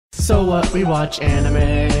So what, we watch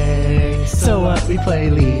anime. So what, we play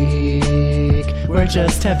League. We're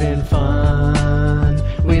just having fun.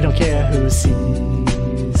 We don't care who sees.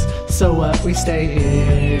 So what, we stay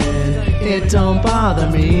in. It don't bother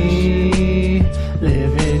me.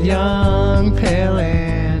 Living young, pale,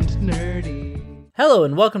 and nerdy. Hello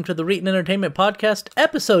and welcome to the Reetin Entertainment Podcast,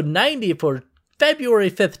 episode 90 for February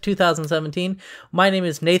 5th, 2017. My name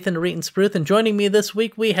is Nathan Reetin Spruth, and joining me this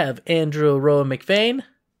week we have Andrew Roa McVeigh.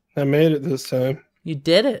 I made it this time. You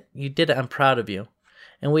did it. You did it. I'm proud of you.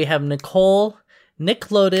 And we have Nicole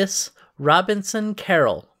Lotus Robinson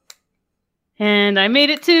Carroll. And I made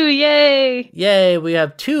it too. Yay! Yay. We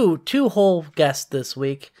have two whole guests this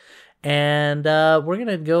week. And we're going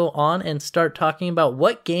to go on and start talking about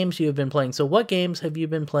what games you have been playing. So what games have you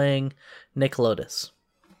been playing, Nick Lotus?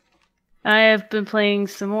 I have been playing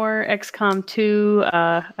some more XCOM 2.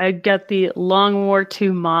 I got the Long War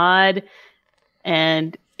 2 mod,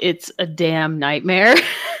 and it's a damn nightmare.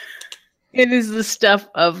 It is the stuff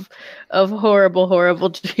of horrible, horrible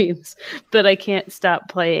dreams, but I can't stop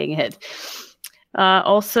playing it.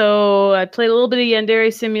 Also, I played a little bit of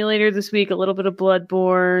Yandere Simulator this week, a little bit of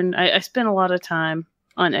Bloodborne. I spent a lot of time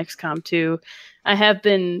on XCOM 2. I have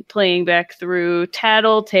been playing back through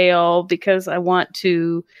Tattletale because I want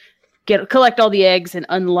to collect all the eggs and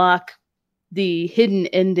unlock the hidden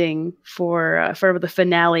ending for the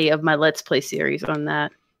finale of my Let's Play series on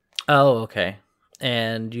that. Oh, okay.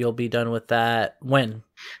 And you'll be done with that when?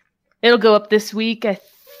 It'll go up this week, I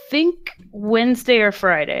think Wednesday or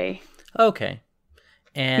Friday. Okay.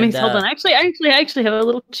 And hold on. Actually, I actually have a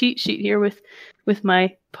little cheat sheet here with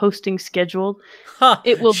my posting schedule. Huh,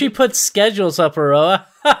 it will. She puts schedules up, Aroa.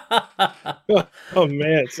 Oh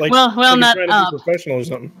man, it's like well, not trying to be professional or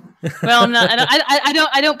something. Well, no,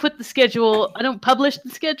 I don't put the schedule. I don't publish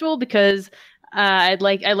the schedule because I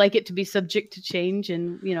like it to be subject to change,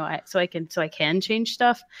 and so I can change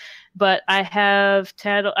stuff. But I have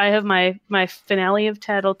my finale of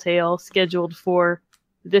Tattletale scheduled for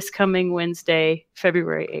this coming Wednesday,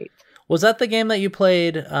 February 8th. Was that the game that you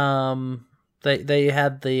played? That you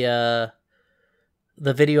had the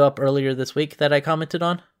video up earlier this week that I commented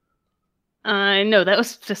on? No, that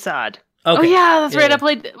was Facade. Okay. Oh yeah, that's right. Yeah. I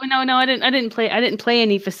played. No, I didn't play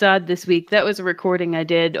any Facade this week. That was a recording I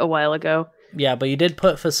did a while ago. Yeah, but you did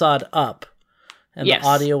put Facade up, and yes. The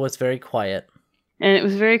audio was very quiet. And it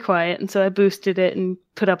was very quiet, and so I boosted it and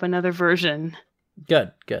put up another version.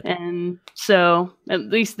 Good. And so at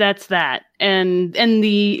least that's that. And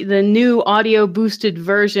the new audio boosted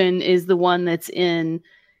version is the one that's in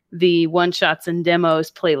the one shots and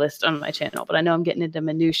demos playlist on my channel. But I know I'm getting into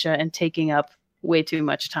minutia and taking up way too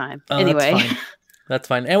much time. Anyway, that's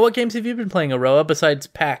fine. And what games have you been playing, Aroa, besides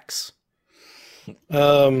PAX?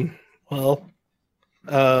 Well,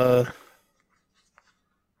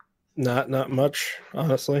 not much,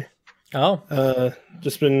 honestly. Oh,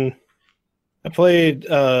 just been. I played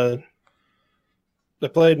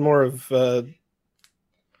more of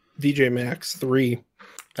DJ Max 3.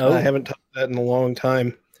 Oh. I haven't touched that in a long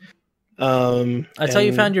time. I saw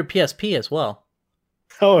you found your PSP as well.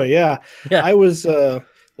 Oh yeah. Yeah. I was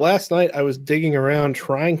last night I was digging around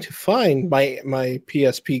trying to find my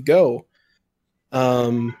PSP Go.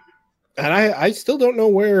 And I still don't know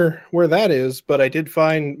where that is, but I did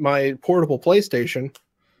find my portable PlayStation.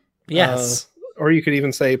 Yes. Or you could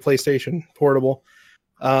even say PlayStation Portable.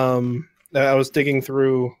 I was digging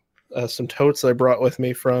through some totes I brought with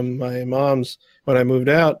me from my mom's when I moved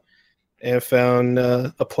out, and found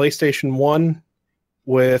a PlayStation 1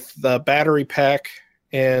 with the battery pack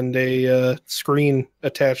and a screen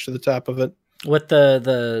attached to the top of it. With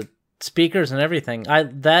the speakers and everything.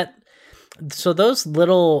 So those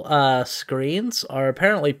little screens are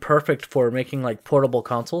apparently perfect for making like portable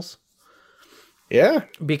consoles. Yeah.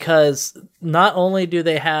 Because not only do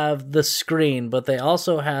they have the screen, but they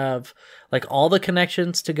also have like all the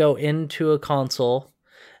connections to go into a console,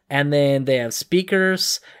 and then they have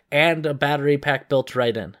speakers and a battery pack built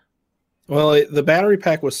right in. Well, the battery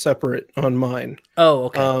pack was separate on mine. Oh,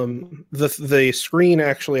 okay. The screen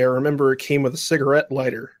actually, I remember it came with a cigarette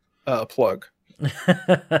lighter plug.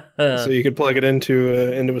 So you could plug it into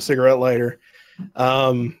a cigarette lighter.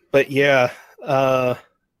 But yeah,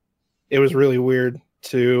 it was really weird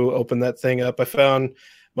to open that thing up. I found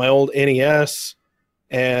my old NES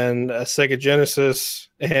and a Sega Genesis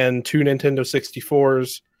and 2 Nintendo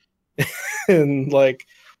 64s and like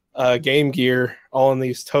Game Gear all in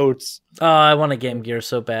these totes. Oh, I want a Game Gear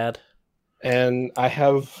so bad. And I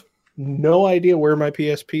have no idea where my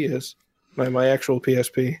PSP is, my actual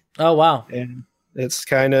PSP. Oh, wow. And it's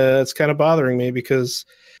kind of bothering me because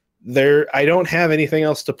I don't have anything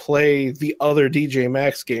else to play the other DJ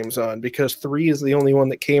Max games on, because 3 is the only one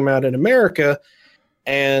that came out in America,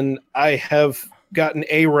 and I have gotten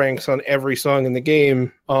A ranks on every song in the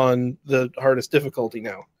game on the hardest difficulty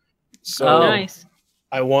now. So Nice.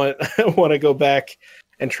 I want to go back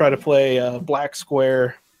and try to play Black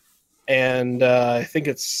Square, and I think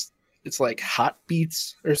it's like Hot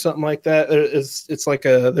Beats or something like that.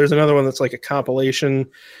 There's another one that's like a compilation.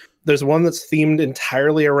 There's one that's themed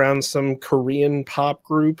entirely around some Korean pop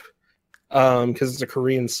group, because it's a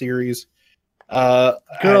Korean series.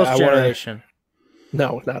 Girls' Generation.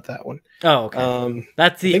 No, not that one. Oh, okay.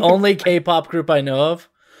 That's the only K-pop group I know of.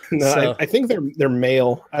 No, So- I think they're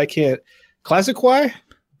male. I can't. Classic Y?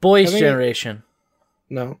 Boys' Generation.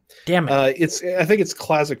 No. Damn it. I think it's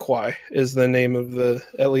Classic Y is the name of it's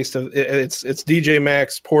DJ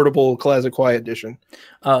Max Portable Classic Y edition.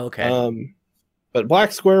 Oh, okay. But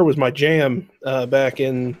Black Square was my jam back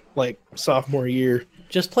in like sophomore year.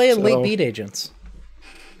 Just play Elite Beat Agents.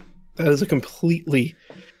 That is a completely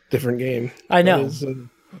different game. I know.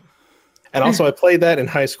 And also, I played that in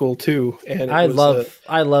high school too. And I love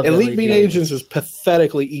Elite Beat Agents is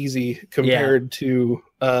pathetically easy compared to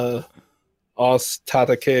Os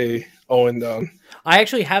Tatake Oendan. I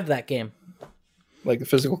actually have that game. Like the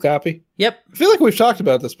physical copy? Yep, I feel like we've talked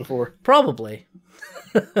about this before. probably.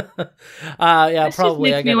 This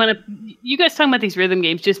Probably. just makes me want to. You guys talking about these rhythm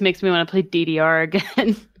games just makes me want to play DDR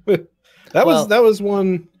again. That was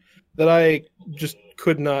one that I just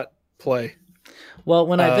could not play. Well,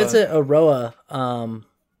 when I visit Aroa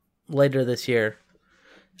later this year,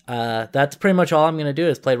 that's pretty much all I'm going to do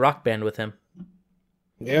is play Rock Band with him.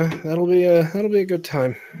 Yeah, that'll be a good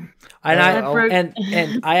time.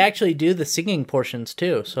 And I actually do the singing portions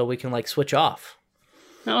too, so we can like switch off.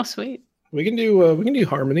 Oh, sweet. We can do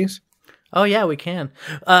harmonies. Oh yeah, we can.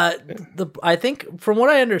 I think from what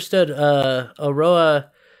I understood,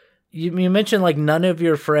 Aroa, you mentioned like none of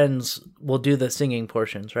your friends will do the singing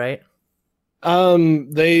portions, right?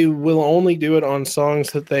 They will only do it on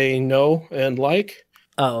songs that they know and like.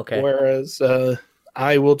 Oh, okay. Whereas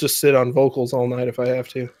I will just sit on vocals all night if I have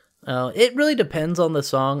to. It really depends on the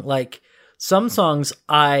song. Like some songs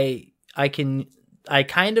I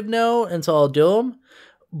kind of know, and so I'll do them.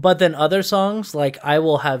 But then other songs, like I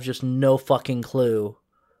will have just no fucking clue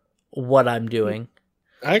what I'm doing.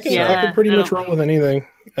 I can pretty much run with anything.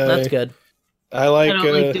 That's good. I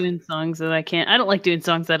don't like doing songs that I can't. I don't like doing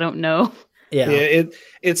songs I don't know. Yeah.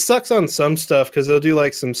 It sucks on some stuff because they'll do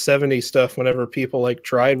like some 70s stuff whenever people like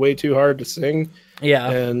tried way too hard to sing. Yeah.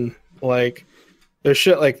 And like there's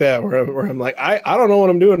shit like that where I'm like, I don't know what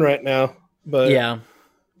I'm doing right now. But yeah,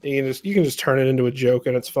 you can just turn it into a joke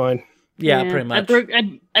and it's fine. Yeah, pretty much.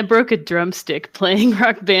 I broke a drumstick playing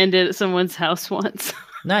Rock Bandit at someone's house once.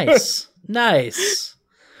 Nice. Nice.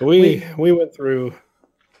 We probably went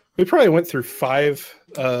through 5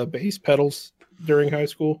 bass pedals during high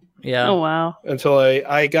school. Yeah. Oh wow. Until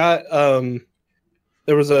I got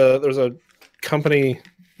there was a company,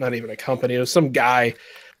 not even a company, it was some guy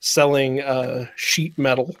selling sheet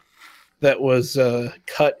metal that was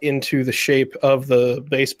cut into the shape of the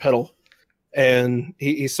bass pedal. And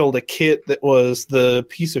he sold a kit that was the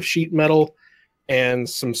piece of sheet metal and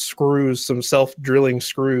some screws, some self-drilling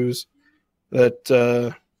screws that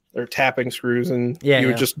are tapping screws, and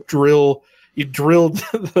would just drilled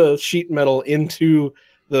the sheet metal into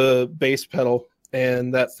the bass pedal,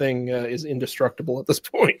 and that thing is indestructible at this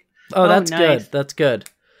point. Oh, that's nice. good. That's good.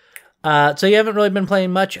 So you haven't really been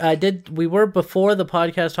playing much. We were before the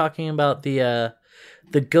podcast talking about the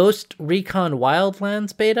Ghost Recon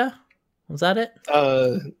Wildlands beta. Was that it?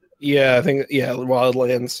 Yeah, I think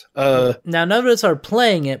Wildlands. Now none of us are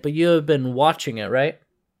playing it, but you have been watching it, right?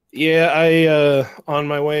 Yeah, I on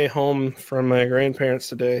my way home from my grandparents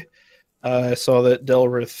today, I saw that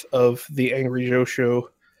Delrith of the Angry Joe Show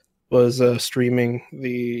was streaming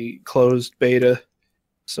the closed beta,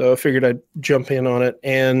 so I figured I'd jump in on it,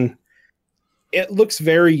 and it looks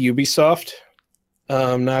very Ubisoft.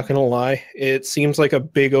 I'm not gonna lie, it seems like a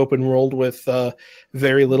big open world with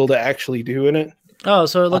very little to actually do in it. Oh,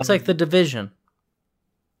 so it looks like The Division.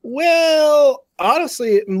 Well,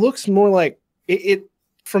 honestly, it looks more like it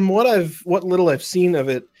from what little I've seen of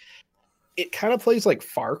it. It kind of plays like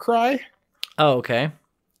Far Cry. Oh, okay.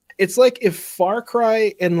 It's like if Far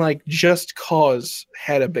Cry and like Just Cause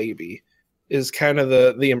had a baby, is kind of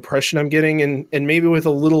the impression I'm getting, and maybe with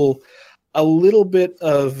a little bit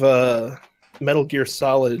of Metal Gear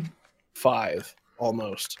Solid 5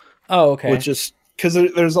 almost. Oh, okay. Which is because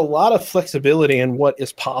there's a lot of flexibility in what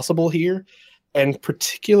is possible here, and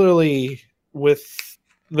particularly with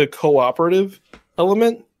the cooperative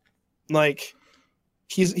element. Like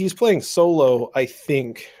he's playing solo, I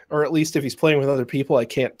think, or at least if he's playing with other people, I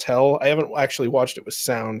can't tell. I haven't actually watched it with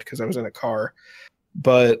sound because I was in a car,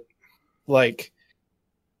 but like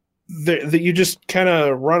you just kind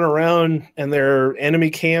of run around, and there are enemy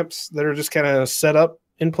camps that are just kind of set up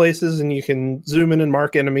in places, and you can zoom in and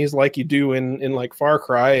mark enemies like you do in like Far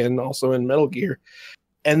Cry and also in Metal Gear.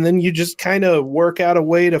 And then you just kind of work out a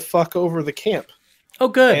way to fuck over the camp. Oh,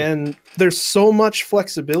 good. And there's so much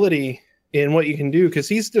flexibility in what you can do, because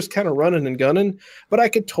he's just kind of running and gunning. But I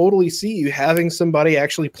could totally see you having somebody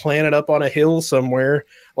actually planted up on a hill somewhere,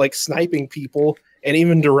 like sniping people and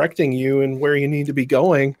even directing you and where you need to be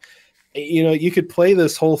going. You know, you could play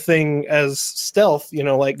this whole thing as stealth, you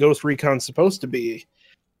know, like Ghost Recon's supposed to be.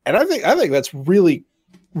 And I think that's really,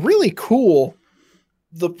 really cool.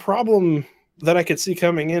 The problem that I could see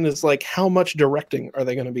coming in is like, how much directing are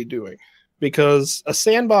they going to be doing? Because a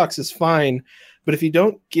sandbox is fine, but if you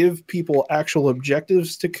don't give people actual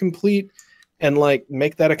objectives to complete and like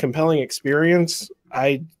make that a compelling experience,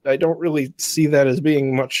 I don't really see that as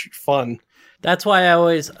being much fun. That's why I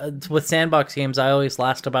always, with sandbox games, I always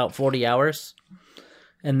last about 40 hours,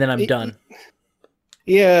 and then I'm done.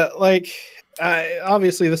 Yeah, like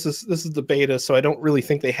obviously this is the beta, so I don't really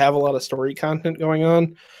think they have a lot of story content going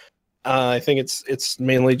on. I think it's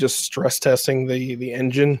mainly just stress testing the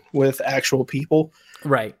engine with actual people.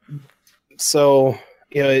 Right. So,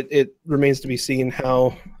 you know, it remains to be seen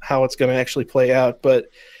how it's going to actually play out. But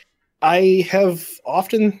I have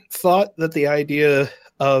often thought that the idea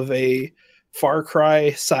of a Far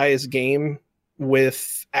Cry size game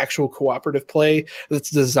with actual cooperative play that's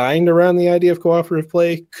designed around the idea of cooperative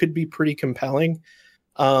play could be pretty compelling,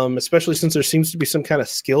 especially since there seems to be some kind of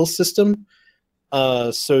skill system.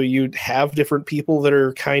 So you'd have different people that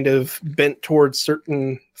are kind of bent towards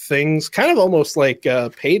certain things, kind of almost like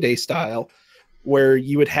Payday style, where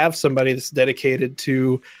you would have somebody that's dedicated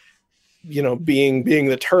to, you know, being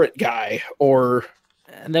the turret guy, or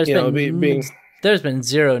and there's been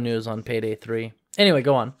zero news on Payday 3. Anyway,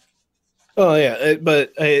 go on. Oh yeah,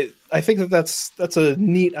 but I think that's a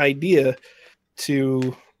neat idea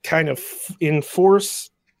to kind of enforce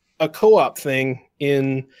a co-op thing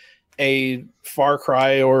in a Far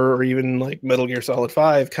Cry or even like Metal Gear Solid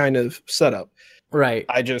 5 kind of setup. Right.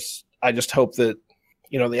 I just hope that,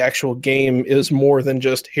 you know, the actual game is more than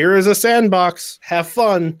just, here is a sandbox, have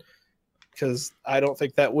fun, because I don't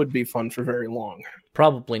think that would be fun for very long.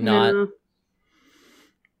 Probably not. No.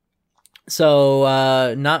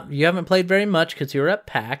 So, you haven't played very much because you were at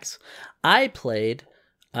PAX. I played,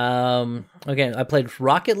 I played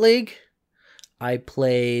Rocket League. I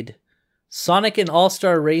played Sonic and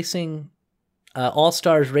All-Stars Racing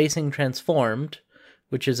Transformed,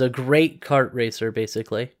 which is a great kart racer,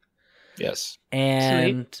 basically. Yes.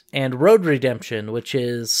 And Road Redemption, which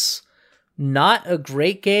is not a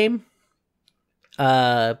great game,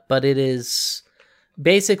 but it is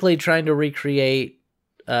basically trying to recreate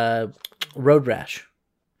Road Rash.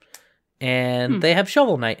 And they have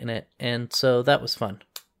Shovel Knight in it, and so that was fun.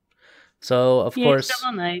 So of course,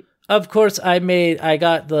 Shovel Knight. Of course, I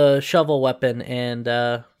got the shovel weapon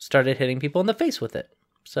and started hitting people in the face with it.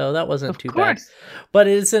 So that wasn't too bad. But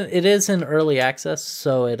it is in early access,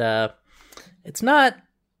 so it's not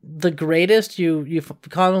the greatest. You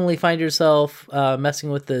commonly find yourself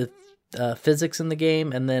messing with the physics in the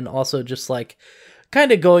game, and then also just like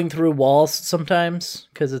kind of going through walls sometimes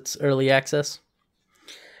because it's early access.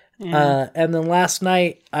 Yeah. And then last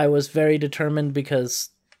night I was very determined because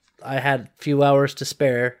I had a few hours to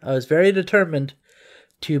spare. I was very determined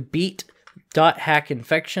to beat .hack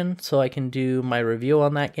Infection so I can do my review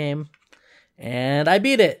on that game. And I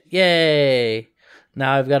beat it. Yay!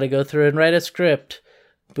 Now I've got to go through and write a script.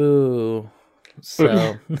 Boo.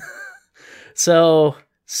 So, so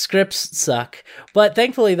scripts suck. But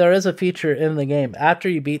thankfully there is a feature in the game. After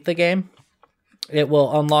you beat the game, it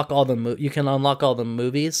will unlock all you can unlock all the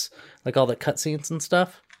movies, like all the cutscenes and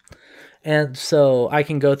stuff. And so I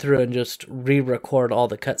can go through and just re-record all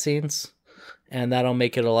the cutscenes, and that'll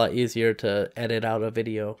make it a lot easier to edit out a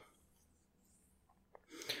video.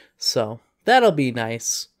 So that'll be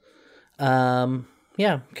nice.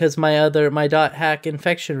 Yeah, because my .hack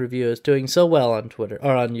Infection review is doing so well on Twitter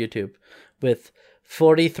or on YouTube with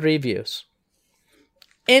 43 views.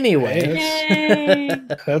 Anyway,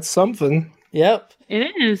 that's something. Yep,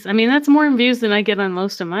 it is. I mean, that's more views than I get on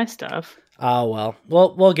most of my stuff. Oh,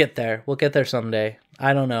 well, we'll get there. We'll get there someday.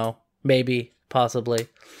 I don't know. Maybe, possibly.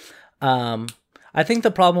 I think the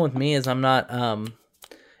problem with me is I'm not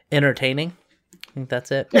entertaining. I think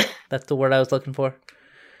that's it. That's the word I was looking for.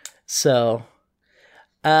 So,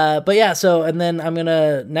 But yeah, so, and then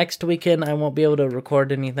next weekend, I won't be able to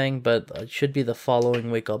record anything, but it should be the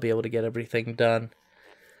following week I'll be able to get everything done.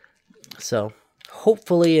 So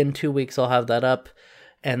hopefully in 2 weeks I'll have that up,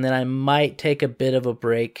 and then I might take a bit of a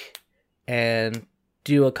break and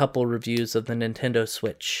do a couple reviews of the Nintendo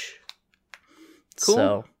Switch. Cool.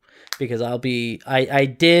 So, because I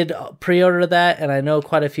did pre-order that, and I know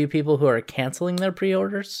quite a few people who are canceling their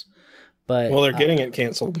pre-orders, but... Well, they're getting it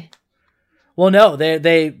canceled. Well, no,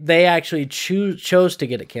 they actually chose to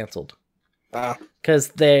get it canceled. Because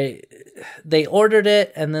they ordered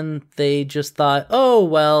it, and then they just thought, oh,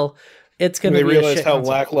 well, it's going to be a shit. They realized how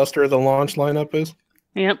lackluster the launch lineup is?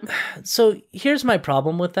 Yep. So here's my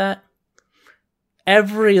problem with that.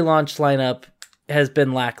 Every launch lineup has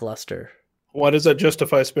been lackluster. Why does that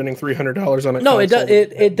justify spending $300 on a No, console?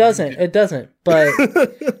 It doesn't. It doesn't. But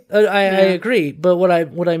I agree. But what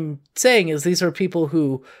I'm saying is these are people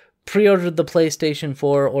who pre-ordered the PlayStation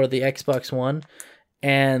 4 or the Xbox One,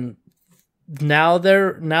 and now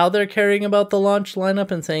they're caring about the launch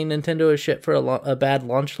lineup and saying Nintendo is shit for a bad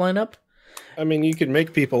launch lineup. I mean, you can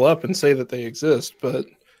make people up and say that they exist, but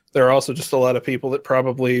there are also just a lot of people that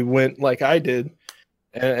probably went like I did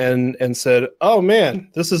and said, oh man,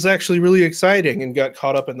 this is actually really exciting, and got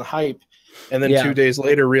caught up in the hype, and then 2 days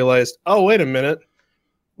later realized, oh, wait a minute,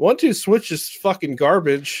 1-2 Switch is fucking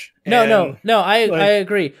garbage. No, I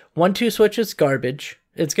agree. 1-2 Switch is garbage.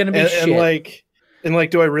 It's gonna be shit.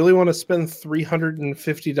 And do I really want to spend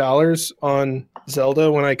 $350 on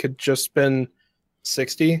Zelda when I could just spend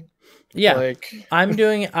 $60? Yeah,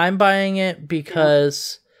 I'm buying it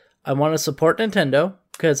because I want to support Nintendo,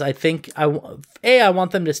 because I think I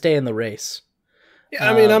want them to stay in the race. Yeah,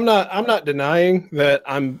 I mean, I'm not denying that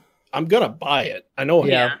I'm gonna buy it. I know.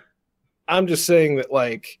 Yeah. I'm just saying that,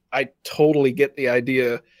 like, I totally get the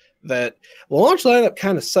idea that the launch lineup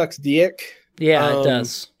kind of sucks dick. Yeah, it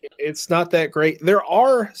does. It's not that great. There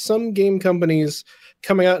are some game companies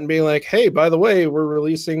coming out and being like, hey, by the way, we're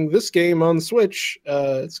releasing this game on Switch.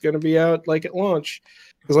 It's going to be out like at launch.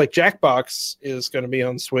 Because like Jackbox is going to be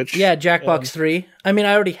on Switch. Yeah, Jackbox 3. I mean,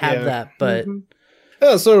 I already have that, but... Mm-hmm.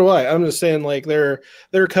 Yeah, so do I. I'm just saying, like, there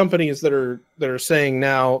are companies that are saying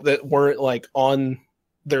now that weren't like on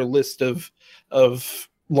their list of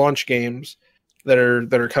launch games that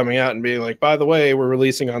are coming out and being like, by the way, we're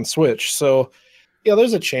releasing on Switch. So yeah,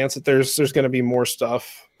 there's a chance that there's going to be more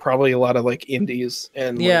stuff. Probably a lot of like indies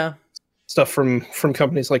and like, stuff from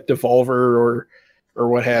companies like Devolver or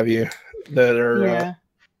what have you that are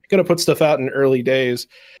going to put stuff out in early days.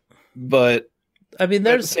 But I mean,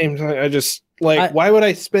 at the same time, I just why would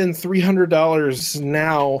I spend $300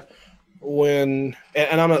 now when,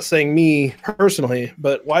 and I'm not saying me personally,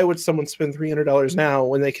 but why would someone spend $300 now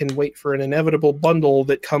when they can wait for an inevitable bundle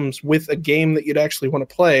that comes with a game that you'd actually want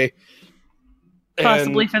to play?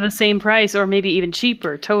 Possibly for the same price, or maybe even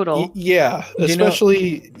cheaper total. Yeah,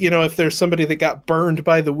 especially, if there's somebody that got burned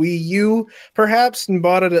by the Wii U, perhaps, and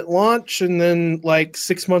bought it at launch, and then like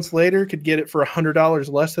 6 months later could get it for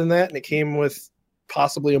 $100 less than that, and it came with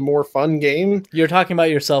possibly a more fun game. You're talking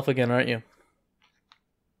about yourself again, aren't you?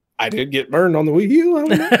 I did get burned on the Wii U. I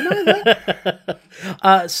don't know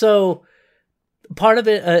that. So part of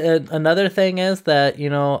it, another thing is that,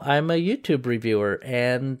 I'm a YouTube reviewer,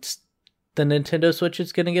 and the Nintendo Switch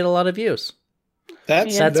is going to get a lot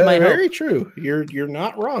That's my very hope. True. You're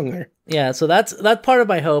not wrong there. Yeah, so that's part of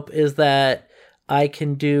my hope, is that I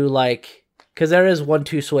can do because there is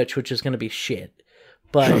 1-2 Switch, which is going to be shit.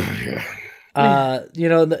 But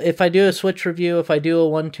if I do a Switch review, if I do a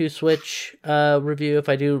 1-2 Switch review, if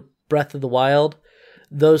I do Breath of the Wild,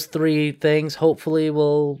 those three things hopefully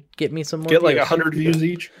will get me some more. Get like 100 views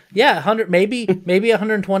each. Yeah, 100, maybe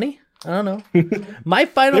 120. I don't know. My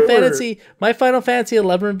Final Fantasy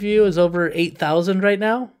 11 review is over 8,000 right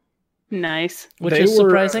now. Nice, which is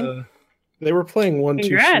surprising. They were playing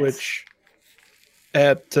 1-2 Switch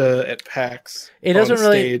at PAX. It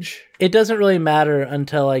doesn't really matter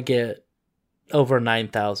until I get over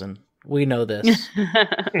 9,000. We know this.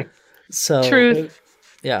 So truth.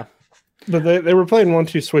 Yeah. But they were playing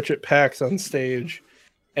 1-2 Switch at PAX on stage,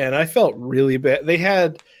 and I felt really bad. They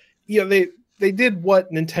had, they did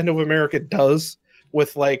what Nintendo of America does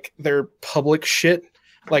with like their public shit,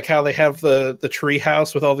 like how they have the tree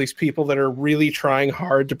house with all these people that are really trying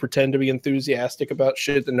hard to pretend to be enthusiastic about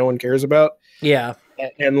shit that no one cares about. Yeah.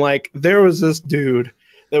 And like there was this dude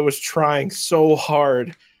that was trying so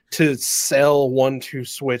hard to sell 1-2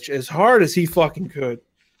 Switch as hard as he fucking could.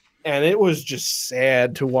 And it was just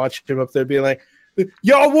sad to watch him up there being like,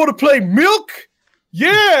 y'all want to play Milk?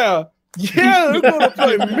 Yeah! Yeah, I'm gonna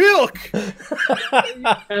play Milk.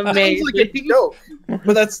 Amazing. Sounds like a joke,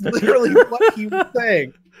 but that's literally what he was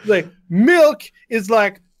saying. Like, Milk is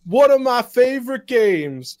like one of my favorite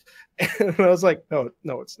games, and I was like, no,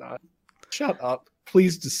 it's not. Shut up,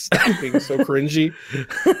 please. Just stop being so cringy.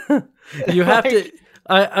 You have to.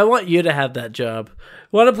 I want you to have that job.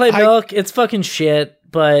 Want to play Milk? It's fucking shit.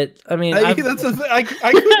 But I mean, I couldn't do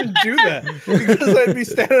that because I'd be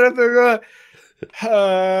standing up there going,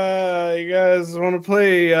 you guys want to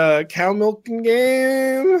play cow milking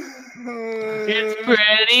game? It's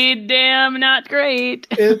pretty damn not great.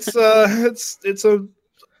 It's a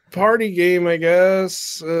party game, I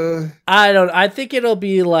guess. I think it'll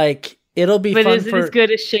be like but fun. Is it as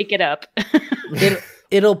good as Shake It Up?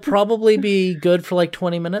 It'll probably be good for like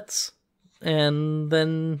 20 minutes, and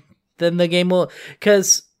then the game will,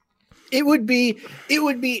 because it would be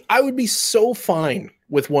I would be so fine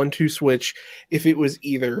with 1-2 Switch if it was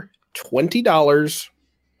either $20.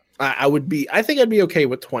 I think I'd be okay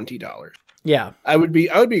with $20. Yeah. I would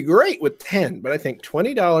be great with 10, but I think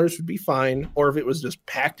 $20 would be fine, or if it was just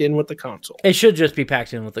packed in with the console. It should just be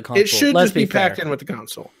packed in with the console. It should just be packed in with the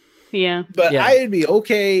console. Yeah. But I'd be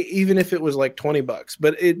okay even if it was like $20.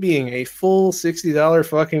 But it being a full $60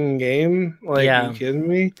 fucking game, like, are you kidding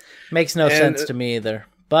me? Makes no sense to me either.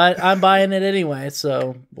 But I'm buying it anyway,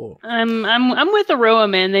 so I'm with Aroa,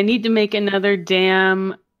 man. They need to make another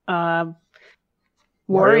damn WarioWare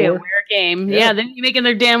game. Yeah, they need to make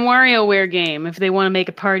another damn WarioWare game if they want to make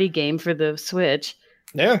a party game for the Switch.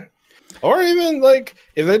 Yeah. Or even like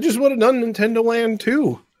if they just would have done Nintendo Land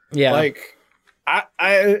 2. Yeah. Like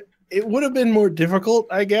it would have been more difficult,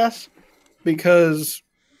 I guess, because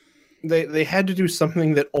they had to do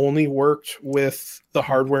something that only worked with the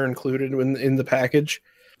hardware included in the package.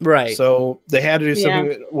 Right. So they had to do something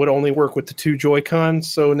that would only work with the 2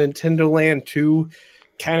 Joy-Cons. So Nintendo Land 2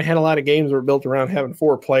 kind of had a lot of games that were built around having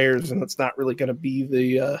 4 players, and that's not really going to be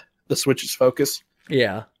the Switch's focus.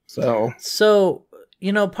 Yeah. So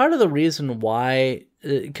part of the reason why,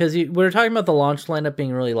 because we were talking about the launch lineup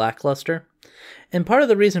being really lackluster, and part of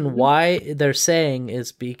the reason why they're saying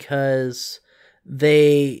is because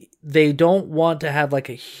they don't want to have like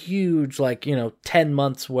a huge 10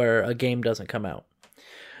 months where a game doesn't come out.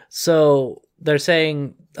 So they're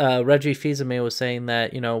saying Reggie Fils-Aimé was saying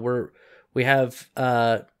that we have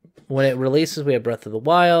when it releases we have Breath of the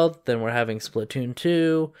Wild, then we're having Splatoon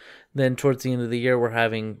 2, then towards the end of the year we're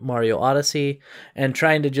having Mario Odyssey, and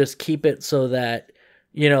trying to just keep it so that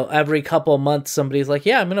every couple of months somebody's like,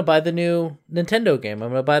 yeah, I'm gonna buy the new Nintendo game. I'm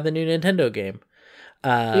gonna buy the new Nintendo game.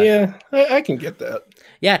 Yeah, I can get that.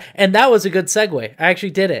 Yeah, and that was a good segue. I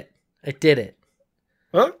actually did it. I did it.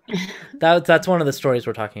 Huh? That's one of the stories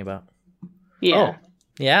we're talking about. Yeah. Oh.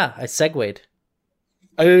 Yeah, I segued.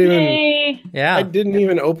 I didn't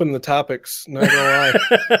even open the topics, not gonna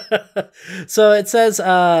lie. So it says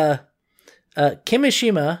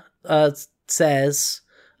Kimishima says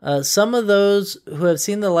some of those who have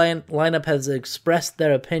seen the lineup has expressed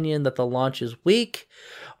their opinion that the launch is weak.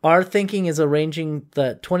 Our thinking is arranging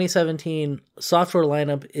the 2017 software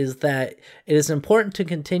lineup is that it is important to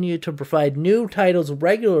continue to provide new titles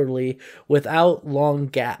regularly without long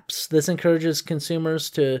gaps. This encourages consumers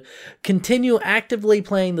to continue actively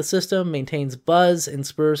playing the system, maintains buzz, and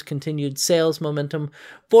spurs continued sales momentum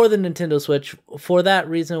for the Nintendo Switch. For that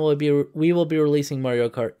reason, we will be releasing Mario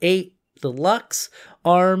Kart 8 Deluxe,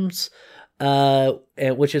 ARMS,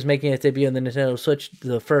 which is making its debut on the Nintendo Switch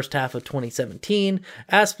the first half of 2017,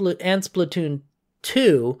 and Splatoon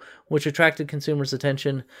 2, which attracted consumers'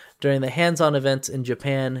 attention during the hands-on events in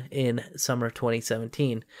Japan in summer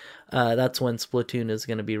 2017. That's when Splatoon is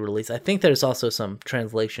going to be released. I think there's also some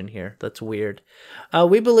translation here that's weird.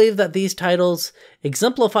 We believe that these titles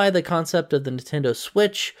exemplify the concept of the Nintendo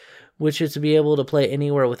Switch, which is to be able to play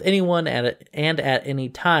anywhere with anyone and at any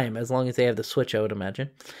time, as long as they have the Switch, I would imagine,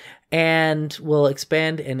 and will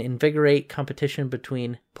expand and invigorate competition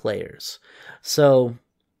between players. So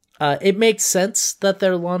it makes sense that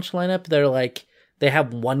their launch lineup, they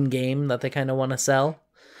have one game that they kind of want to sell.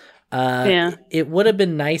 It would have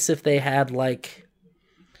been nice if they had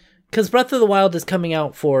because Breath of the Wild is coming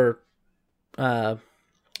out for the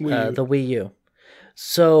Wii U.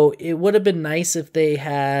 So it would have been nice if they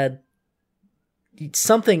had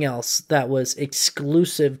something else that was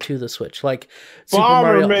exclusive to the Switch, like Super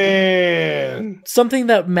Mario Man, something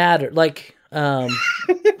that mattered, like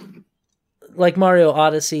Mario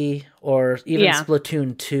Odyssey or even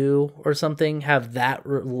Splatoon 2 or something. Have that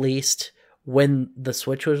released when the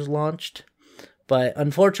Switch was launched, but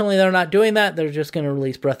unfortunately they're not doing that. They're just going to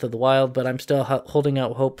release Breath of the Wild, but I'm still holding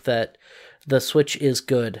out hope that the Switch is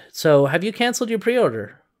good. So have you canceled your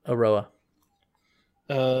pre-order, Aroa?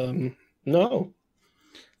 No.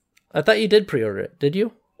 I thought you did pre-order it. Did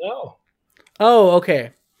you? No. Oh,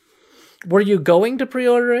 okay. Were you going to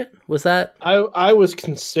pre-order it? Was that? I was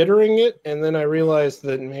considering it, and then I realized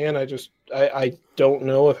that, man, I don't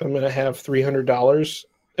know if I'm going to have $300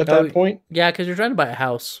 at that point. Yeah, because you're trying to buy a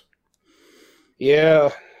house. Yeah.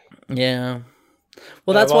 Yeah.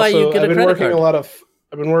 Well, that's why you get a credit card.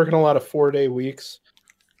 I've been working a lot of 4-day weeks.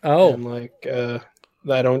 Oh. And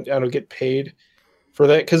I don't get paid for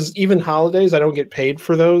that, because even holidays I don't get paid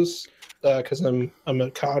for those because I'm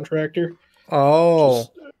a contractor. Oh.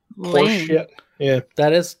 Horse shit. Yeah.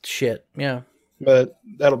 That is shit. Yeah. But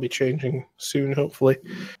that'll be changing soon, hopefully.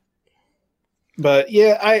 But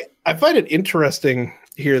yeah, I find it interesting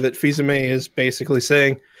here that Fils-Aimé is basically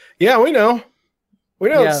saying, yeah, we know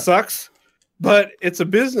it sucks, but it's a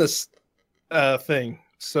business thing.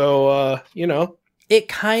 So it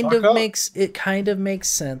kind of makes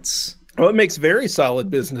sense. Well, it makes very solid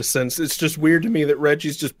business sense. It's just weird to me that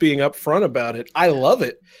Reggie's just being upfront about it. I love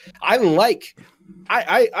it.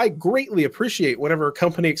 I greatly appreciate whenever a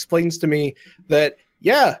company explains to me that,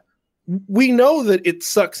 yeah, we know that it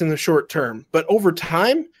sucks in the short term, but over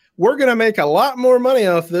time, we're going to make a lot more money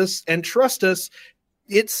off this, and trust us,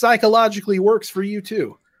 it psychologically works for you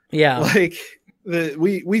too. Yeah. Like,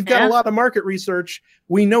 we've got a lot of market research.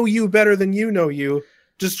 We know you better than you know you.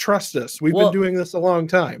 Just trust us. We've been doing this a long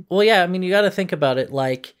time. Well, yeah, I mean, you got to think about it.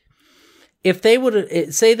 Like, if they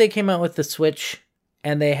would say they came out with the Switch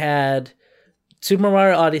and they had Super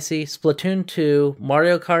Mario Odyssey, Splatoon 2,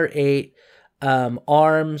 Mario Kart 8,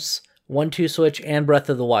 ARMS, 1-2 Switch, and Breath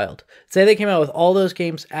of the Wild. Say they came out with all those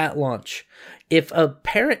games at launch. If a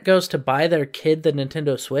parent goes to buy their kid the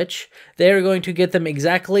Nintendo Switch, they are going to get them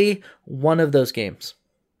exactly one of those games.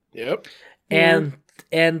 Yep. And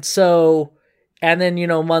then,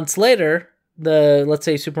 months later, let's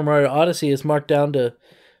say Super Mario Odyssey is marked down to,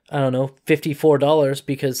 I don't know, $54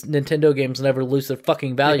 because Nintendo games never lose their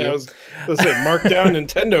fucking value. Yeah, I was say, marked down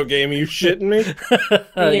Nintendo game. Are you shitting me?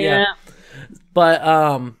 Yeah. But,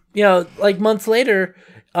 like months later,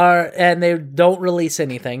 and they don't release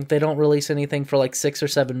anything. They don't release anything for like 6 or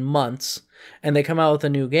 7 months, and they come out with a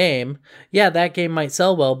new game. Yeah, that game might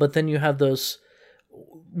sell well, but then you have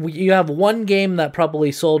one game that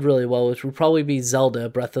probably sold really well, which would probably be Zelda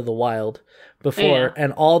Breath of the Wild before,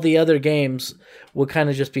 and all the other games would kind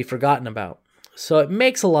of just be forgotten about. So it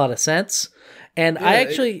makes a lot of sense. And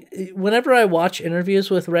whenever I watch interviews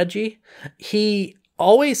with Reggie, he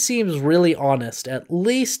always seems really honest. At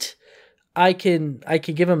least I can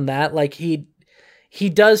give him that. Like, he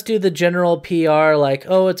does do the general PR, like,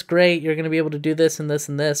 oh, it's great, you're going to be able to do this and this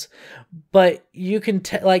and this. But you can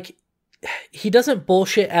he doesn't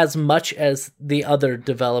bullshit as much as the other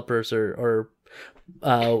developers or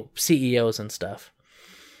CEOs and stuff.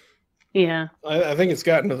 Yeah. I think it's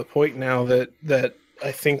gotten to the point now that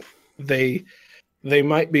I think they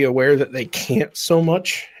might be aware that they can't so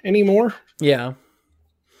much anymore. Yeah.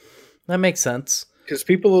 That makes sense. Because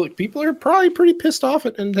people are probably pretty pissed off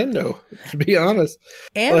at Nintendo, to be honest.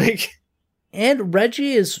 And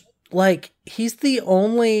Reggie is, like, he's the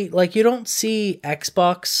only, like, you don't see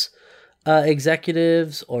Xbox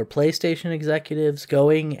executives or PlayStation executives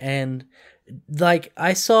going and, like,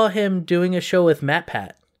 I saw him doing a show with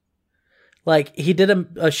MatPat. Like, he did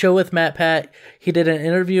a show with MatPat. He did an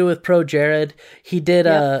interview with Pro Jared. He did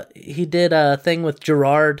a thing with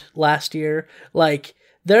Gerard last year. Like,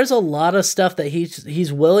 there's a lot of stuff that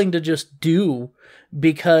he's willing to just do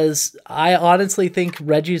because I honestly think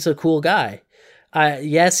Reggie's a cool guy.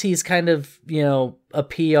 Yes, he's kind of, a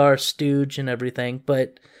PR stooge and everything,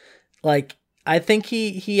 but, like, I think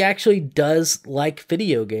he actually does like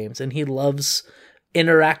video games and he loves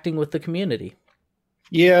interacting with the community.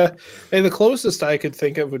 Yeah, and the closest I could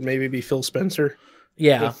think of would maybe be Phil Spencer.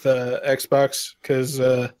 Yeah, with Xbox, because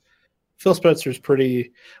Phil Spencer's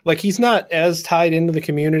pretty, like, he's not as tied into the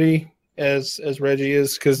community as Reggie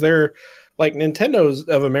is, because they're like Nintendo's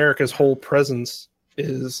of America's whole presence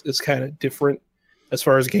is kind of different as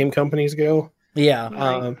far as game companies go.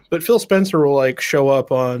 Yeah, but Phil Spencer will like show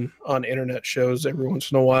up on internet shows every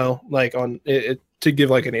once in a while, like on it to give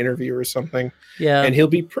like an interview or something. Yeah, and he'll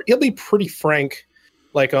be pretty frank,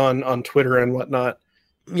 like on Twitter and whatnot.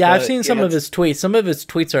 Yeah, I've seen some of his tweets. Some of his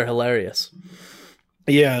tweets are hilarious.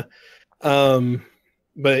 Yeah, but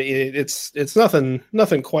it's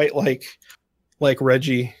nothing quite like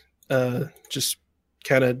Reggie, just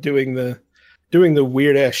kind of doing the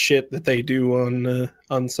weird ass shit that they do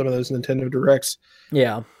on some of those Nintendo Directs.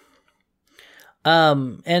 Yeah.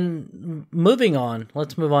 And moving on,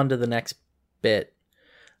 let's move on to the next bit.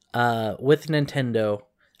 With Nintendo,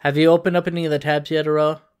 have you opened up any of the tabs yet,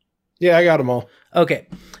 Aroa? Yeah, I got them all. Okay,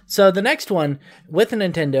 so the next one with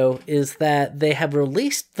Nintendo is that they have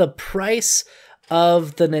released the price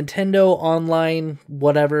of the Nintendo Online,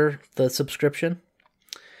 whatever, the subscription.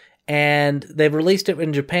 And they've released it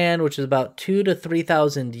in Japan, which is about 2,000 to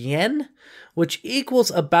 3,000 yen, which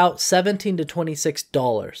equals about $17 to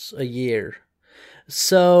 $26 a year.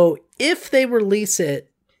 So if they release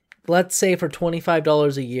it, let's say for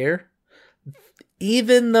 $25 a year,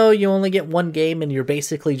 even though you only get one game and you're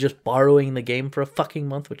basically just borrowing the game for a fucking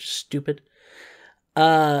month, which is stupid,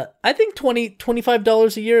 I think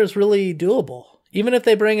 $25 a year is really doable. Even if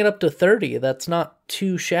they bring it up to 30, that's not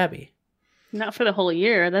too shabby. Not for the whole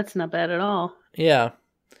year. That's not bad at all. Yeah.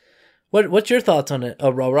 What's your thoughts on it,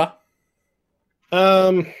 Aurora?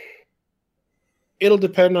 It'll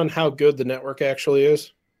depend on how good the network actually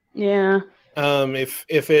is. Yeah.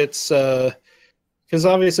 If it's because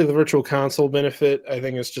obviously the virtual console benefit, I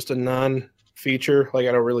think, is just a non-feature. Like,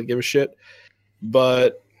 I don't really give a shit.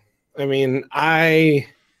 But I mean, I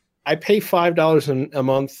pay $5 a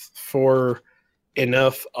month for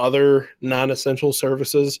enough other non-essential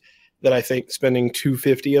services that I think spending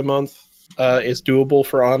 $250 a month is doable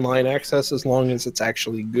for online access as long as it's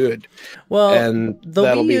actually good. Well, and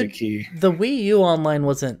that'll be the key. The Wii U online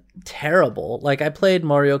wasn't terrible. Like, I played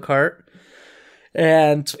Mario Kart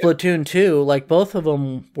and Splatoon 2. Like, both of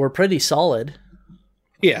them were pretty solid.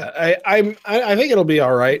 Yeah, I think it'll be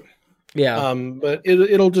all right. Yeah. But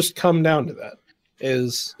it'll just come down to that.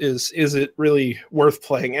 Is it really worth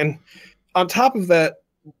playing? And on top of that,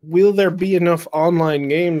 will there be enough online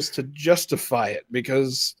games to justify it?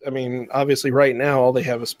 Because, I mean, obviously right now all they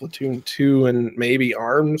have is Splatoon 2 and maybe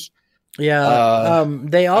ARMS. Yeah.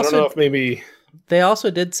 They also, I don't know if maybe... They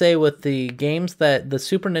also did say with the games the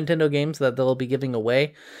Super Nintendo games that they'll be giving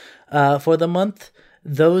away for the month,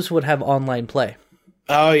 those would have online play.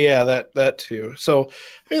 Oh, yeah, that too. So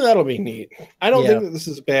I think that'll be neat. I don't think that this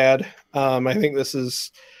is bad. I think this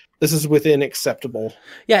is within acceptable.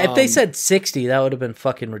 Yeah, if they said 60, that would have been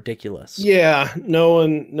fucking ridiculous. Yeah, no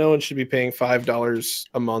one should be paying $5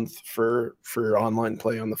 a month for online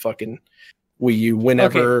play on the fucking Wii U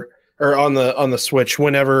whenever or on the Switch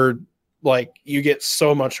whenever, like, you get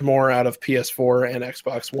so much more out of PS4 and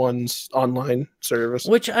Xbox One's online service.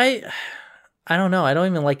 Which I don't know. I don't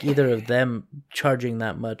even like either of them charging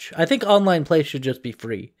that much. I think online play should just be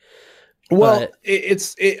free. Well,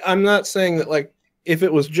 I'm not saying that, like, if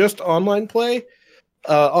it was just online play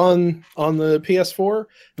on the PS4,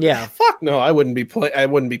 fuck no, I wouldn't be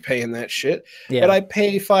paying that shit. Yeah. But I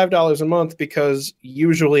pay $5 a month because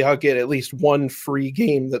usually I'll get at least one free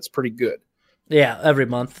game that's pretty good. Yeah, every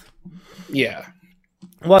month. Yeah.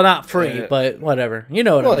 Well, not free, but whatever. You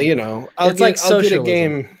know what I mean. Well, you know, I'll get a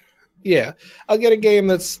game. Yeah, I'll get a game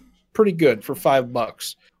that's pretty good for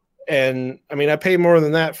 $5. And I mean, I pay more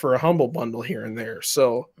than that for a Humble Bundle here and there.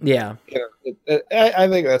 So yeah, you know, I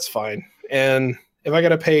think that's fine. And if I got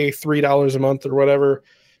to pay $3 a month or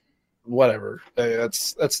whatever,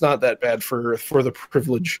 that's not that bad for the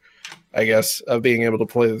privilege, I guess, of being able to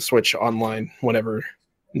play the Switch online whenever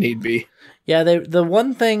need be. Yeah, the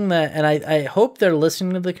one thing that, and I hope they're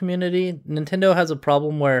listening to the community, Nintendo has a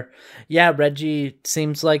problem where, yeah, Reggie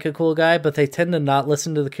seems like a cool guy, but they tend to not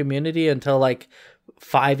listen to the community until like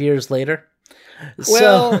 5 years later.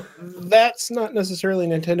 Well, that's not necessarily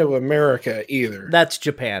Nintendo of America either. That's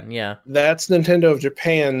Japan, yeah. That's Nintendo of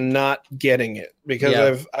Japan not getting it,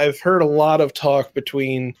 because I've heard a lot of talk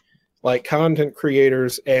between, like, content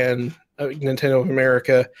creators and Nintendo of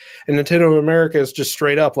America, and Nintendo of America is just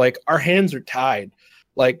straight up like, our hands are tied.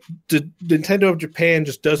 Like, Nintendo of Japan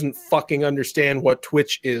just doesn't fucking understand what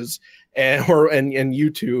Twitch is and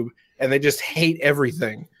YouTube, and they just hate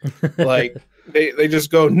everything. Like, they just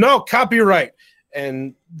go, no, copyright.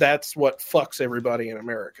 And that's what fucks everybody in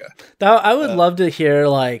America. I would love to hear,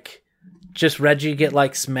 like, just Reggie get,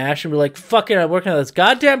 like, smashed and be like, fuck it, I'm working on this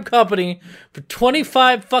goddamn company for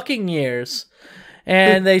 25 fucking years,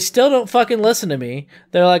 and they still don't fucking listen to me.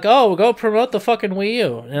 They're like, oh, we'll go promote the fucking Wii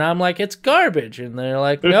U. And I'm like, it's garbage. And they're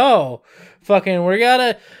like, no, fucking,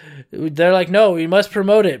 they're like, no, we must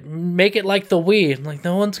promote it. Make it like the Wii. I'm like,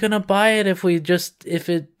 no one's gonna buy it if we just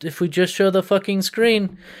show the fucking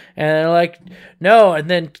screen. And they're like, no, and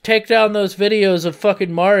then take down those videos of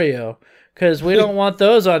fucking Mario, because we don't want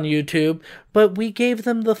those on YouTube. But we gave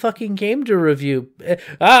them the fucking game to review. It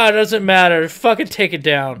doesn't matter. Fucking take it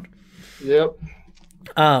down. Yep.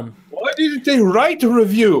 Why did they write a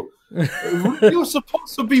review? Review's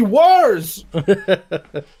supposed to be wars.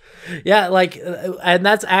 Yeah, like, and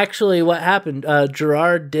that's actually what happened.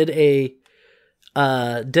 Gerard did a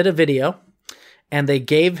video, and they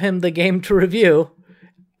gave him the game to review,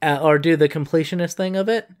 or do the completionist thing of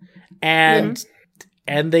it, and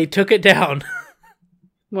they took it down.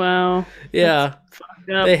 Wow. Yeah,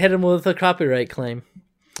 Yep. they hit him with a copyright claim.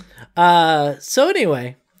 So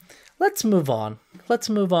anyway, let's move on. Let's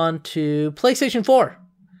move on to PlayStation 4.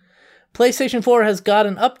 PlayStation 4 has got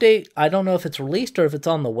an update. I don't know if it's released or if it's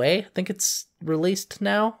on the way. I think it's released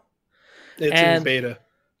now. It's in beta.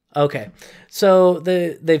 Okay. So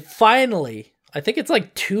they finally, I think it's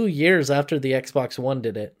like 2 years after the Xbox One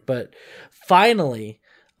did it, but finally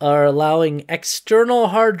are allowing external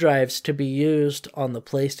hard drives to be used on the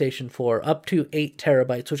PlayStation 4 up to 8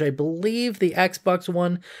 terabytes, which I believe the Xbox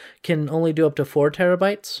One can only do up to 4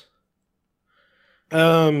 terabytes.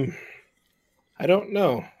 I don't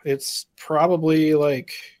know. It's probably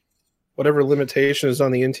like whatever limitation is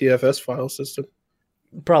on the NTFS file system.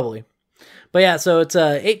 Probably. But yeah, so it's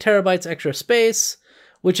 8 terabytes extra space,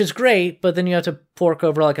 which is great, but then you have to fork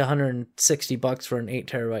over like $160 for an 8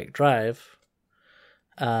 terabyte drive.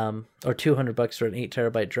 Or $200 for an 8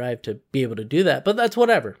 terabyte drive to be able to do that, but that's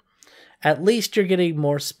whatever. At least you're getting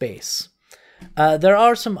more space. There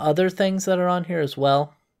are some other things that are on here as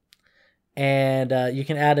well. And you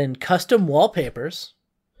can add in custom wallpapers,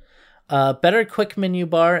 better quick menu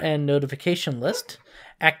bar and notification list,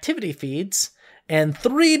 activity feeds, and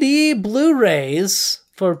 3D Blu-rays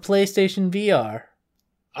for PlayStation VR.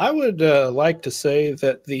 I would like to say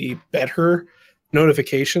that the better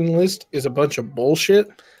notification list is a bunch of bullshit.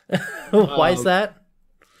 Why is that?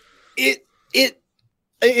 It,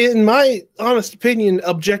 in my honest opinion,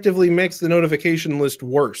 objectively makes the notification list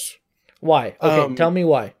worse. Why? Okay, tell me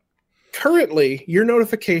why. Currently, your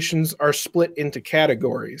notifications are split into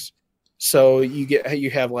categories. So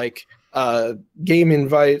you have like game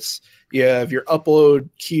invites, you have your upload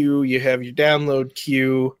queue, you have your download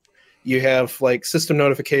queue, you have like system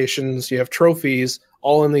notifications, you have trophies,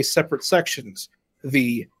 all in these separate sections.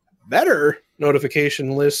 The better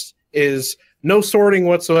notification list is no sorting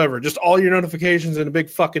whatsoever, just all your notifications in a big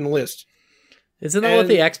fucking list. Isn't that what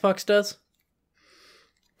the Xbox does?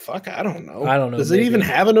 Fuck, I don't know. I don't know. Does it even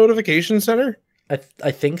have a notification center?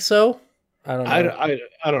 I think so. I don't know.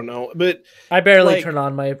 I don't know, but I barely turn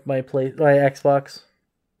on my Xbox.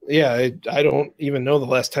 Yeah, I don't even know the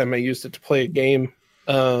last time I used it to play a game.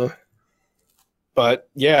 But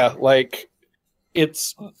yeah, like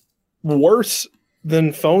it's worse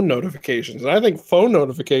than phone notifications. And I think phone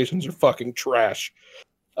notifications are fucking trash.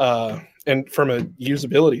 And from a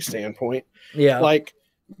usability standpoint. Yeah. Like,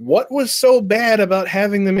 what was so bad about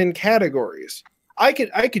having them in categories? I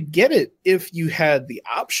could get it if you had the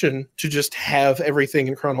option to just have everything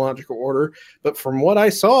in chronological order, but from what I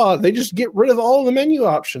saw, they just get rid of all the menu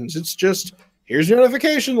options. It's just, here's your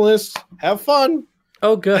notification list, have fun.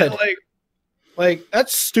 Oh, good. Like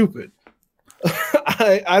that's stupid.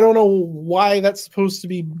 I don't know why that's supposed to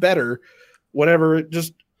be better whenever it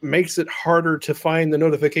just makes it harder to find the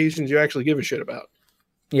notifications you actually give a shit about.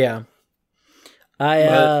 Yeah.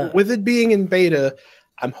 But with it being in beta,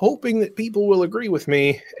 I'm hoping that people will agree with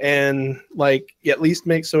me and like at least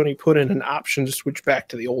make Sony put in an option to switch back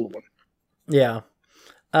to the old one. Yeah.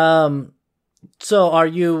 So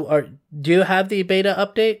do you have the beta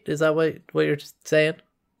update? Is that what you're saying?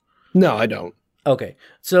 No, I don't. Okay.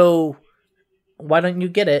 So why don't you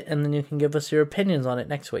get it and then you can give us your opinions on it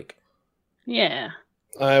next week? Yeah.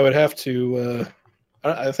 I would have to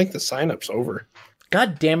I think the sign-up's over.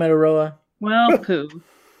 God damn it, Aroa. Well, poo.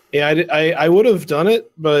 Yeah, I would have done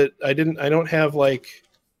it, but I didn't. I don't have my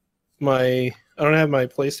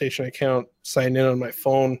PlayStation account signed in on my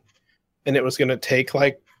phone, and it was going to take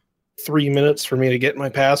like 3 minutes for me to get my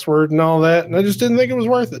password and all that, and I just didn't think it was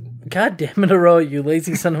worth it. God damn it, Aroa, you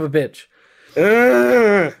lazy son of a bitch.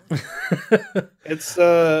 It's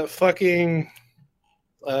fucking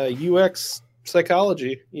UX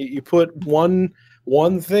psychology. You put one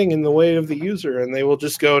thing in the way of the user, and they will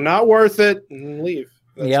just go, not worth it, and leave.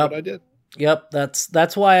 That's what I did. Yep,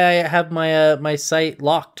 that's why I have my my site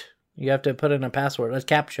locked. You have to put in a password, a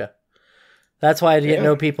CAPTCHA. That's why I get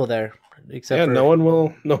no people there. Except for, no one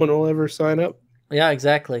will ever sign up. Yeah,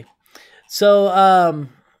 exactly. So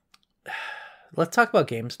let's talk about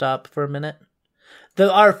GameStop for a minute.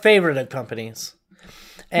 Our favorite of companies.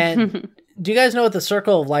 And do you guys know what the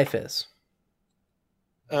Circle of Life is?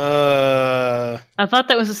 I thought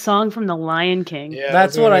that was a song from The Lion King. Yeah,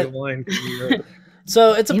 that's what I.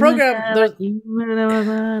 So it's a program.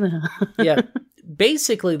 Yeah,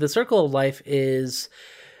 basically, the Circle of Life is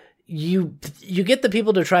you get the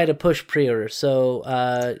people to try to push pre-orders.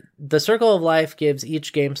 So the Circle of Life gives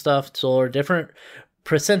each GameStop store different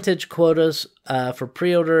percentage quotas for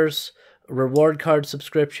pre-orders, reward card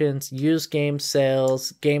subscriptions, used game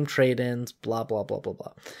sales, game trade-ins, blah blah blah blah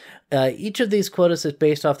blah. Each of these quotas is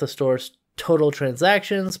based off the store's total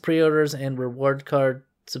transactions. Pre-orders and reward card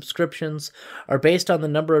subscriptions are based on the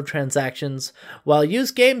number of transactions, while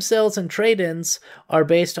used game sales and trade-ins are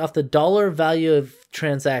based off the dollar value of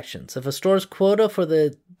transactions. If a store's quota for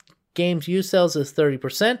the game's used sales is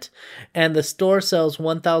 30%, and the store sells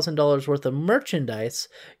 $1,000 worth of merchandise,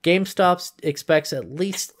 GameStop expects at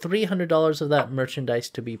least $300 of that merchandise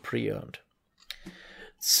to be pre-owned.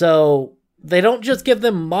 So they don't just give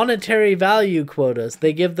them monetary value quotas,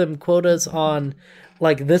 they give them quotas on,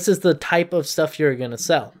 like, this is the type of stuff you're going to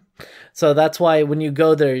sell. So that's why when you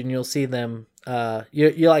go there and you'll see them,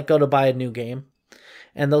 you like go to buy a new game,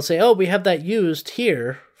 and they'll say, oh, we have that used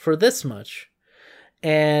here for this much.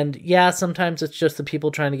 And yeah, sometimes it's just the people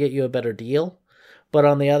trying to get you a better deal. But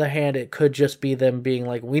on the other hand, it could just be them being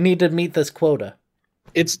like, we need to meet this quota.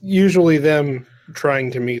 It's usually them trying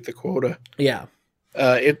to meet the quota. Yeah.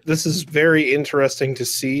 This is very interesting to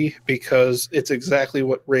see because it's exactly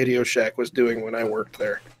what Radio Shack was doing when I worked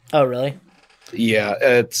there. Oh, really? Yeah,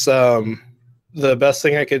 it's the best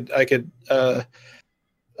thing I could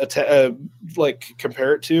like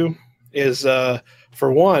compare it to is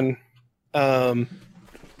for one,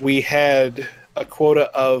 we had a quota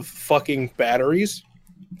of fucking batteries.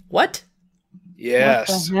 What? Yes.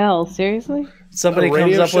 What the hell? Seriously? Somebody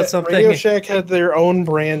comes up with something. Radio Shack had their own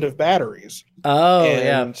brand of batteries. Oh,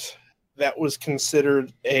 and yeah. that was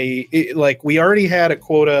considered we already had a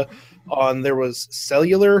quota on, there was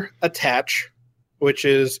cellular attach, which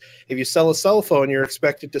is if you sell a cell phone, you're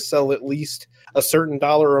expected to sell at least a certain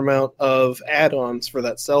dollar amount of add-ons for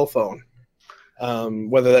that cell phone.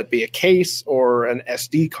 Whether that be a case or an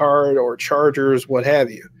SD card or chargers, what have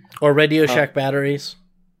you. Or Radio Shack batteries.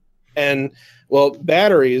 And, well,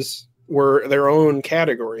 batteries were their own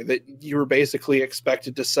category that you were basically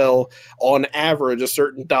expected to sell on average a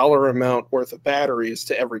certain dollar amount worth of batteries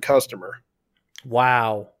to every customer.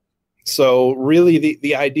 Wow. So really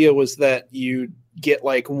the idea was that you get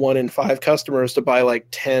like 1 in 5 customers to buy like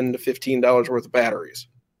 $10 to $15 worth of batteries.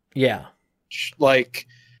 Yeah. Like,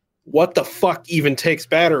 what the fuck even takes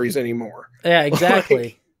batteries anymore? Yeah,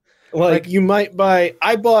 exactly. Like you might buy,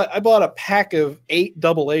 I bought a pack of 8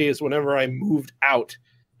 AA's whenever I moved out,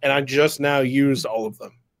 and I just now used all of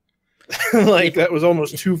them. That was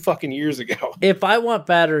almost 2 fucking years ago. If I want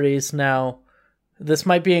batteries now, this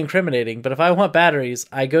might be incriminating, but if I want batteries,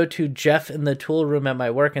 I go to Jeff in the tool room at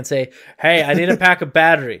my work and say, hey, I need a pack of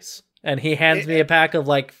batteries. And he hands me a pack of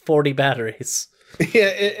like 40 batteries. Yeah,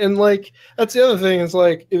 and like that's the other thing is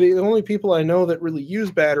like the only people I know that really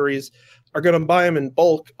use batteries are going to buy them in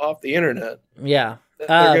bulk off the internet. Yeah,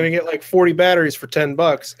 they're going to get like 40 batteries for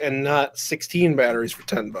 $10 and not 16 batteries for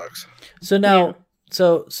 $10. So now,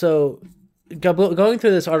 so going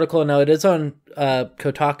through this article now, it is on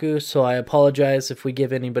Kotaku, so I apologize if we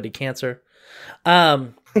give anybody cancer.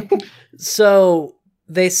 So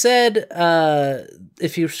they said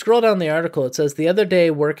if you scroll down the article, it says the other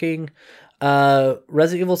day working.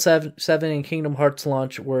 Resident Evil 7 and Kingdom Hearts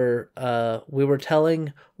launch we were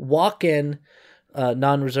telling walk-in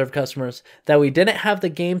non-reserved customers that we didn't have the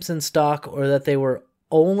games in stock or that they were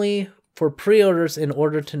only for pre-orders in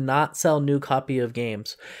order to not sell new copy of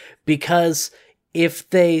games. Because if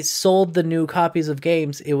they sold the new copies of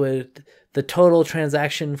games, the total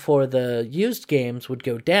transaction for the used games would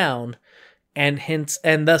go down, and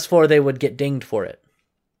thus they would get dinged for it.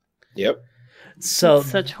 Yep. So that's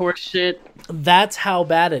such horseshit. That's how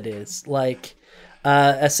bad it is. Like,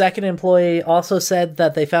 a second employee also said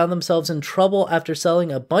that they found themselves in trouble after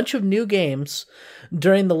selling a bunch of new games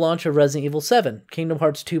during the launch of Resident Evil 7, Kingdom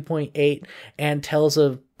Hearts 2.8, and Tales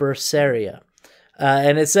of Berseria.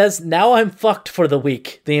 And it says, now I'm fucked for the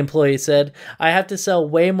week, the employee said. I have to sell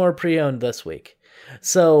way more pre-owned this week.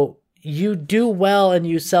 So you do well and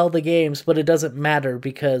you sell the games, but it doesn't matter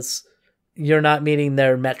because you're not meeting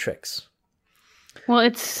their metrics. Well,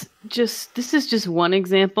 this is just one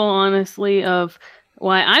example, honestly, of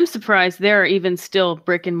why I'm surprised there are even still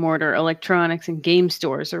brick and mortar electronics and game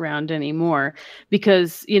stores around anymore.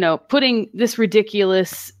 Because, putting this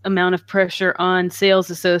ridiculous amount of pressure on sales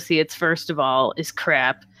associates, first of all, is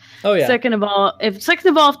crap. Oh, yeah. Second of all,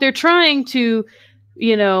 if they're trying to,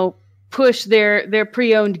 push their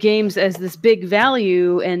pre-owned games as this big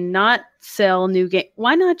value and not sell new game,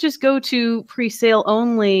 why not just go to pre-sale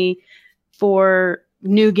only for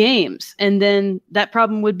new games, and then that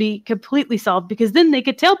problem would be completely solved, because then they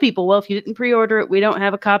could tell people, well, if you didn't pre-order it, we don't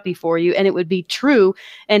have a copy for you, and it would be true,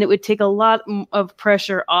 and it would take a lot of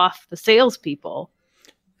pressure off the salespeople.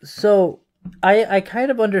 So I kind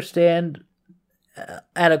of understand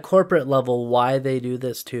at a corporate level why they do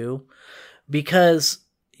this too, because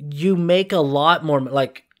you make a lot more,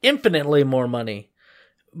 like, infinitely more money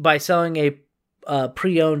by selling a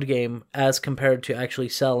pre-owned game as compared to actually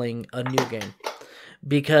selling a new game,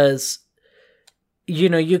 because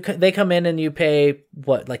they come in and you pay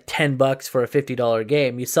what, like $10 for a $50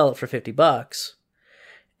 game. You sell it for $50,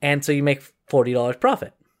 and so you make $40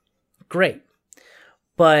 profit. Great,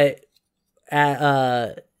 but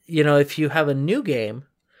if you have a new game,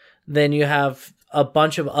 then you have a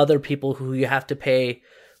bunch of other people who you have to pay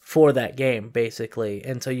for that game, basically.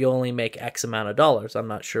 And so you only make X amount of dollars. I'm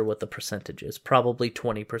not sure what the percentage is. Probably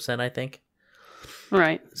 20%, I think.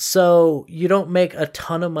 Right. So you don't make a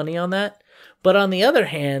ton of money on that. But on the other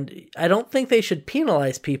hand, I don't think they should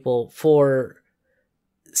penalize people for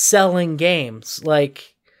selling games.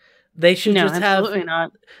 Like, they should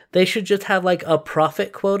they should just have like a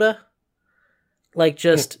profit quota. Like,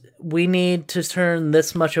 just, we need to turn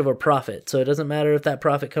this much of a profit. So it doesn't matter if that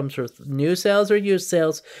profit comes from new sales or used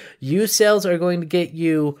sales. Used sales are going to get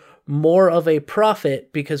you more of a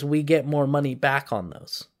profit because we get more money back on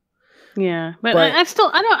those. Yeah, but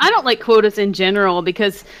I don't like quotas in general,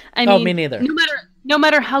 because I mean, me neither. No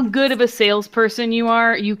matter how good of a salesperson you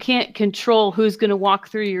are, you can't control who's going to walk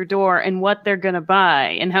through your door and what they're going to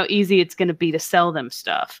buy and how easy it's going to be to sell them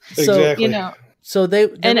stuff. Exactly. So so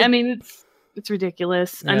I mean, it's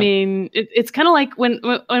ridiculous. Yeah. I mean, it's kind of like when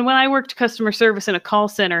I worked customer service in a call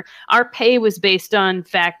center, our pay was based on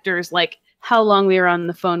factors like how long we were on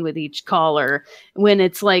the phone with each caller. When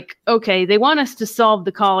it's like, okay, they want us to solve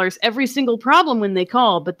the callers every single problem when they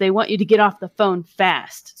call, but they want you to get off the phone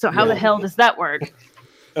fast. So how the hell does that work?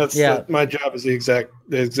 That's my job is the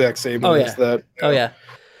exact same as that. Oh yeah.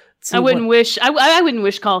 I wouldn't wish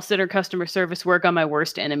call center customer service work on my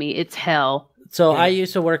worst enemy. It's hell. So I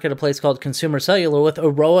used to work at a place called Consumer Cellular with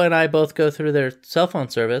Aroa, and I both go through their cell phone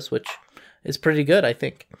service, which is pretty good, I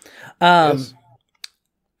think. Yes.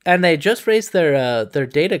 And they just raised their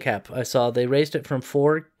data cap. I saw they raised it from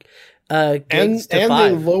 4 gigs to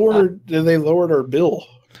 5. They lowered our bill.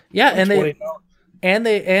 Yeah, and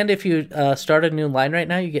if you start a new line right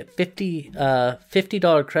now, you get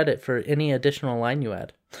 $50 credit for any additional line you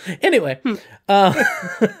add. Anyway,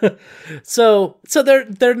 so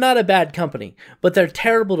they're not a bad company, but they're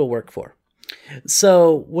terrible to work for.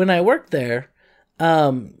 So when I worked there,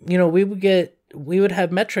 we would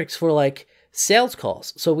have metrics for like sales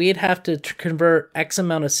calls. So we'd have to convert X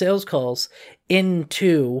amount of sales calls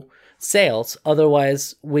into sales.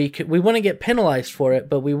 Otherwise, we wouldn't get penalized for it,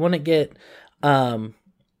 but we wouldn't get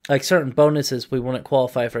like certain bonuses. We wouldn't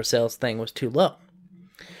qualify for a sales thing was too low.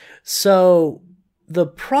 So the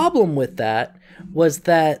problem with that was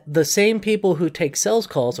that the same people who take sales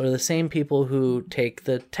calls are the same people who take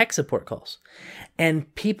the tech support calls.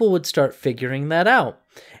 And people would start figuring that out.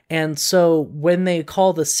 And so when they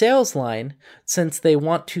call the sales line, since they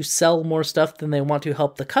want to sell more stuff than they want to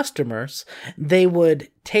help the customers, they would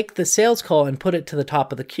take the sales call and put it to the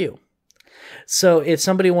top of the queue. So if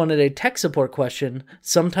somebody wanted a tech support question,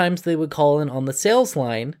 sometimes they would call in on the sales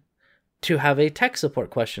line to have a tech support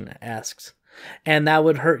question asked. And that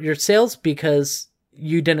would hurt your sales because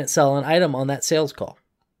you didn't sell an item on that sales call.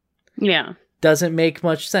 Yeah. Doesn't make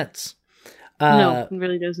much sense. No, it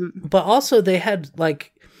really doesn't. But also they had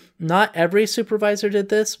like, not every supervisor did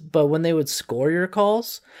this, but when they would score your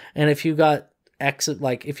calls, and if you got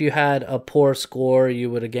if you had a poor score,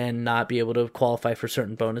 you would again not be able to qualify for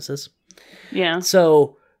certain bonuses. Yeah.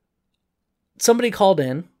 So somebody called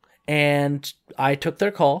in and I took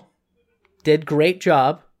their call, did great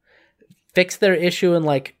job, fixed their issue in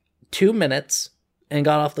like 2 minutes and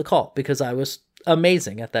got off the call because I was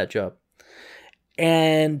amazing at that job.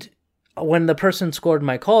 And when the person scored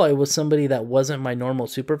my call, it was somebody that wasn't my normal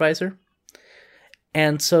supervisor.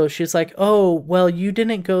 And so she's like, oh, well, you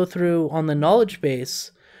didn't go through on the knowledge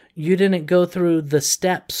base. You didn't go through the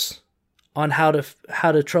steps on how to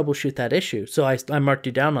troubleshoot that issue. So I marked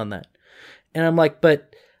you down on that. And I'm like,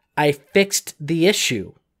 but I fixed the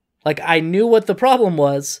issue. Like, I knew what the problem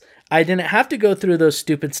was. I didn't have to go through those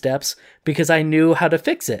stupid steps because I knew how to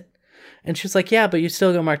fix it. And she's like, yeah, but you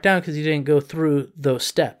still got marked down because you didn't go through those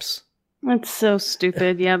steps. That's so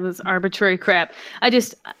stupid. Yeah, this arbitrary crap. I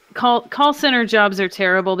just call center jobs are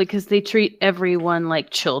terrible because they treat everyone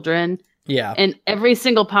like children. Yeah. And every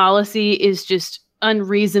single policy is just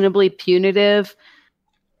unreasonably punitive.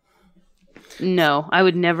 No, I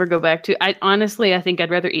would never go back to. I think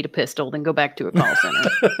I'd rather eat a pistol than go back to a call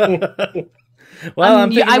center. Well,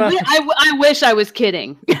 I wish I was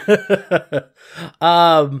kidding.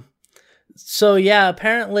 So yeah,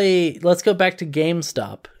 apparently, let's go back to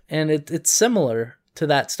GameStop. And it's similar to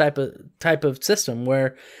that type of system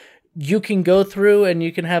where you can go through and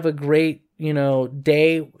you can have a great,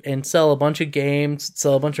 day and sell a bunch of games,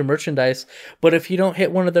 sell a bunch of merchandise, but if you don't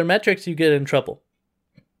hit one of their metrics, you get in trouble.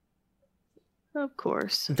 Of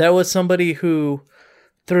course. There was somebody who,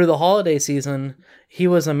 through the holiday season, he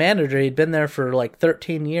was a manager. He'd been there for like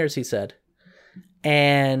 13 years, he said.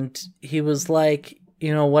 And he was like,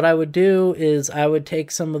 what I would do is I would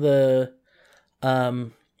take some of the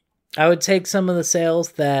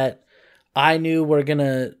sales that I knew were going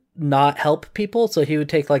to not help people. So he would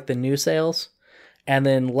take like the new sales and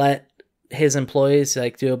then let his employees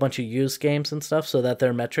like do a bunch of used games and stuff so that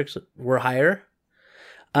their metrics were higher.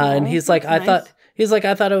 And he's like, I thought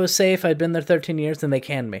it was safe. I'd been there 13 years and they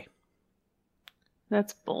canned me.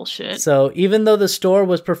 That's bullshit. So even though the store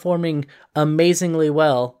was performing amazingly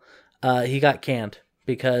well, he got canned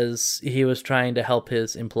because he was trying to help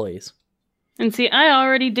his employees. And see, I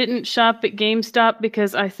already didn't shop at GameStop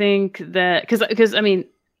because I think that because I mean,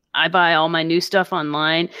 I buy all my new stuff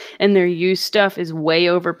online and their used stuff is way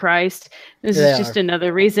overpriced. This is just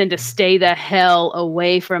another reason to stay the hell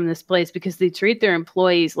away from this place because they treat their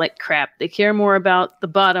employees like crap. They care more about the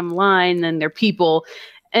bottom line than their people.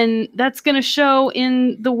 And that's going to show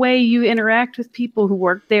in the way you interact with people who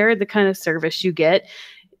work there, the kind of service you get.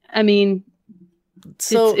 I mean,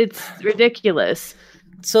 so it's ridiculous.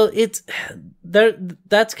 So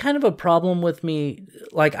that's kind of a problem with me.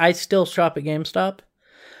 Like, I still shop at GameStop.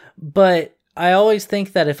 But I always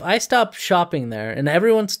think that if I stop shopping there and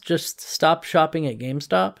everyone's just stopped shopping at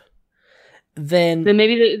GameStop, then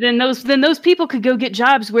maybe those people could go get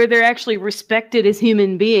jobs where they're actually respected as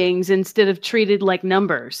human beings instead of treated like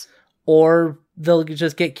numbers. Or they'll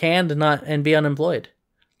just get canned and be unemployed.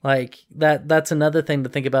 Like that's another thing to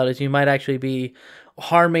think about is you might actually be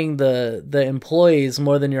harming the employees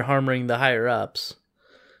more than you're harming the higher ups.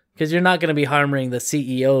 Because you're not going to be harming the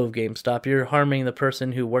CEO of GameStop. You're harming the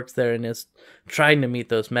person who works there and is trying to meet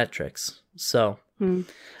those metrics. So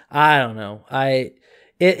I don't know.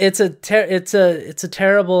 It's a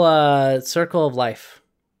terrible circle of life.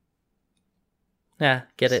 Yeah,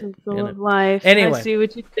 get it. Circle of life. Anyway, I see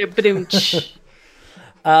what you did.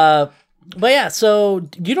 But yeah, so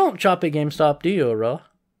you don't shop at GameStop, do you, Aroa?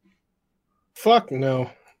 Fuck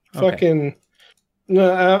no. Okay. Fucking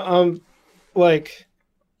no. Like.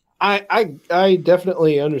 I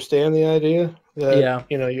definitely understand the idea that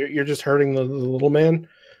you're just hurting the little man,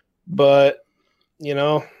 but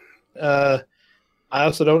I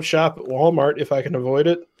also don't shop at Walmart if I can avoid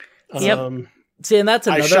it. Yep. See, and that's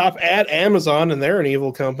another. I shop at Amazon, and they're an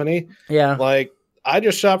evil company. Yeah. Like I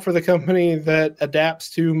just shop for the company that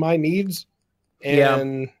adapts to my needs,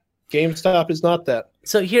 and GameStop is not that.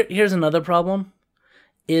 So here's another problem,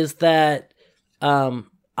 is that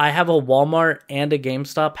I have a Walmart and a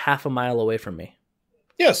GameStop half a mile away from me.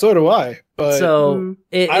 Yeah, so do I. But so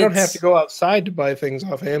I don't have to go outside to buy things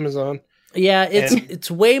off Amazon. Yeah, it's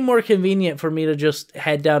way more convenient for me to just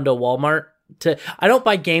head down to Walmart. I don't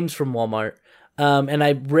buy games from Walmart, and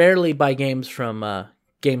I rarely buy games from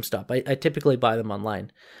GameStop. I typically buy them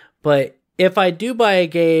online. But if I do buy a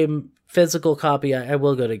game, physical copy, I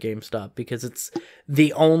will go to GameStop because it's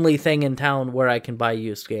the only thing in town where I can buy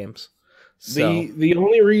used games. So. The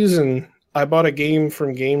only reason I bought a game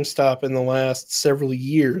from GameStop in the last several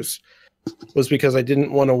years was because I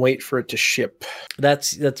didn't want to wait for it to ship.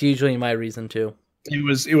 That's usually my reason too.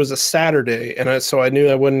 It was a Saturday, and so I knew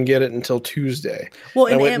I wouldn't get it until Tuesday.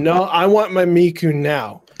 Well, no, I want my Miku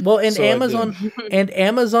now. Well, and so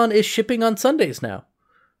Amazon is shipping on Sundays now.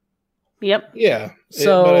 Yep. Yeah.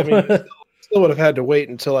 So but I mean, still would have had to wait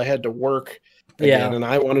until I had to work. Again, and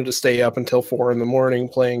I wanted to stay up until 4 a.m.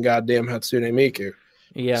 playing goddamn Hatsune Miku.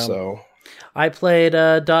 Yeah. So I played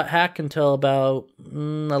Dot Hack until about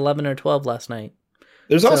 11 or 12 last night.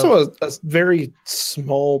 There's also a very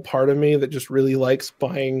small part of me that just really likes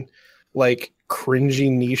buying like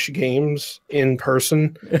cringy niche games in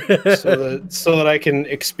person, so that I can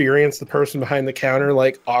experience the person behind the counter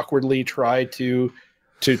like awkwardly try to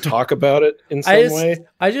talk about it in some way.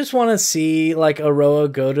 I just want to see like Aroa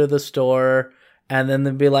go to the store and then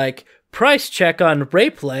they'd be like, price check on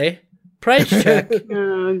Rayplay. Price check.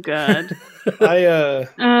 Oh God. See, I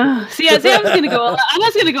was gonna go. I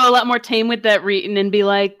was gonna go a lot more tame with that reading and be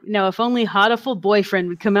like, no, if only Hodiful Boyfriend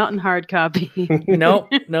would come out in hard copy.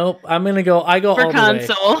 Nope. I'm gonna go. I go for all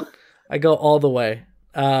console. The way. I go all the way.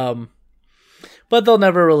 But they'll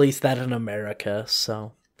never release that in America,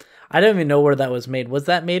 so I don't even know where that was made. Was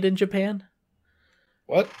that made in Japan?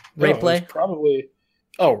 What? Rayplay? No, probably.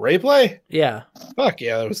 Oh, Rayplay? Yeah. Fuck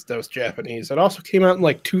yeah, that was Japanese. It also came out in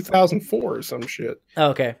like 2004 or some shit.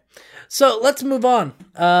 Okay. So let's move on.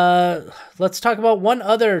 Let's talk about one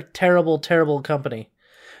other terrible, terrible company.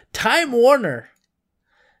 Time Warner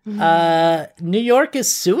New York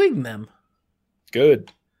is suing them.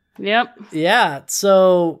 Good. Yep. Yeah,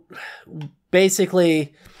 so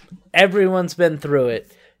basically everyone's been through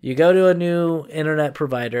it. You go to a new internet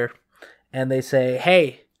provider and they say,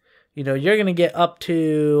 hey, you're going to get up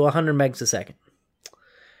to 100 megs a second.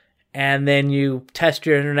 And then you test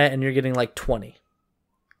your internet and you're getting like 20.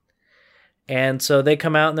 And so they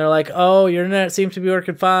come out and they're like, oh, your internet seems to be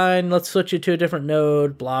working fine. Let's switch you to a different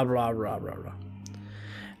node, blah, blah, blah, blah, blah.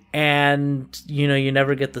 And, you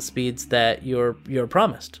never get the speeds that you're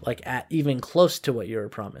promised, like at even close to what you were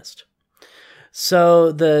promised.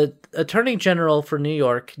 So the Attorney General for New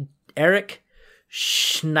York, Eric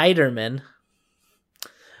Schneiderman,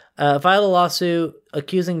 filed a lawsuit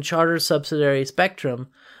accusing Charter subsidiary Spectrum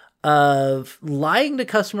of lying to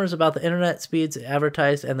customers about the internet speeds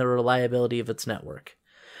advertised and the reliability of its network.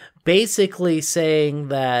 Basically saying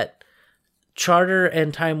that Charter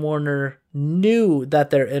and Time Warner knew that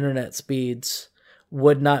their internet speeds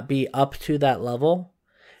would not be up to that level,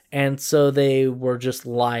 and so they were just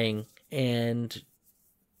lying and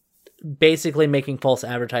basically making false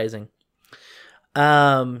advertising.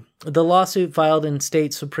 The lawsuit filed in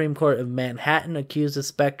State Supreme Court of Manhattan accuses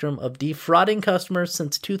Spectrum of defrauding customers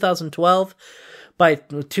since 2012. By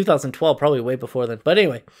 2012, probably way before then. But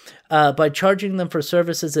anyway, by charging them for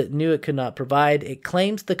services it knew it could not provide. It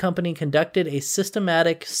claims the company conducted a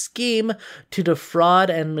systematic scheme to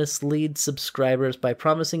defraud and mislead subscribers by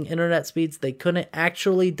promising internet speeds they couldn't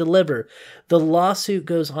actually deliver. The lawsuit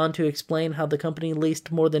goes on to explain how the company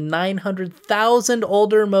leased more than 900,000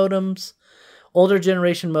 older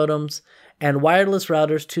generation modems and wireless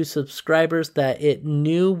routers to subscribers that it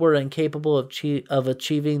knew were incapable of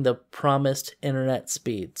achieving the promised internet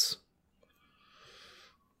speeds.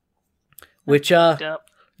 Which,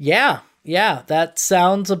 yeah, that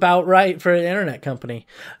sounds about right for an internet company.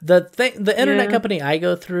 The internet company I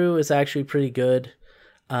go through is actually pretty good.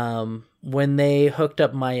 When they hooked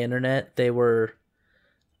up my internet, they were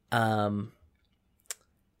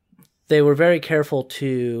very careful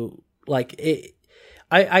to, like, it.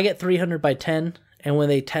 I get 300 by 10, and when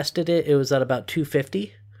they tested it, it was at about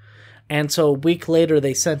 250. And so a week later,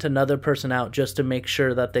 they sent another person out just to make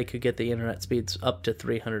sure that they could get the internet speeds up to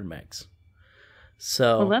 300 megs.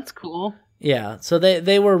 So, well, that's cool. Yeah, so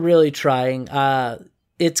they were really trying.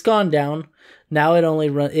 It's gone down. Now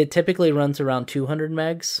it typically runs around 200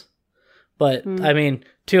 megs. But, I mean,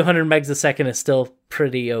 200 megs a second is still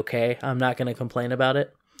pretty okay. I'm not going to complain about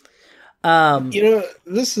it.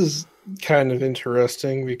 This is kind of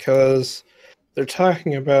interesting because they're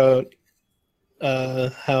talking about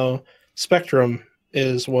how Spectrum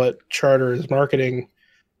is what Charter is marketing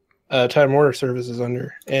Time Warner services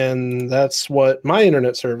under, and that's what my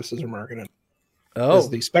internet services are marketing. Is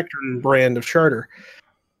the Spectrum brand of Charter.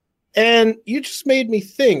 And you just made me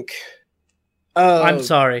think. I'm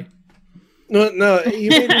sorry. No, you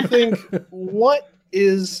made me think. What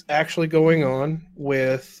is actually going on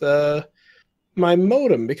with my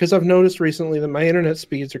modem, because I've noticed recently that my internet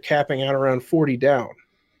speeds are capping out around 40 down.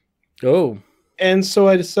 Oh. And so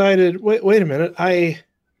I decided, wait a minute, I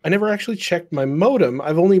never actually checked my modem.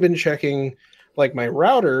 I've only been checking like my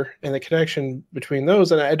router and the connection between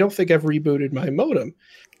those, and I don't think I've rebooted my modem.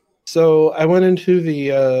 So I went into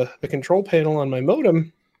the control panel on my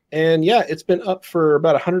modem, and yeah, it's been up for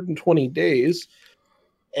about 120 days.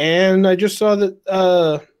 And I just saw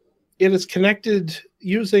that it is connected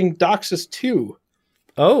using DOCSIS 2.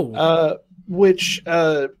 Oh. Which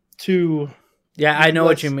to... Yeah, I know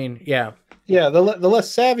what you mean. Yeah. Yeah, the less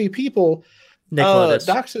savvy people,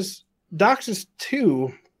 DOCSIS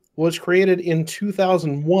 2 was created in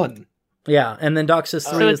 2001. Yeah, and then DOCSIS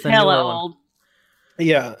 3 so is it's the hella newer one. old.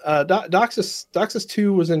 Yeah, DOCSIS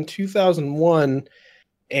 2 was in 2001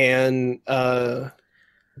 and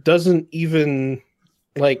doesn't even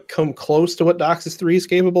like come close to what DOCSIS 3 is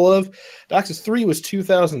capable of. DOCSIS 3 was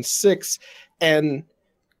 2006, and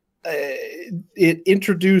it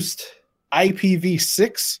introduced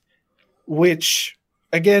IPv6, which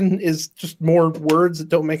again is just more words that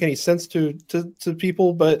don't make any sense to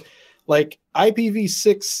people, but like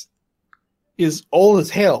IPv6 is old as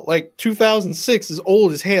hell. Like 2006 is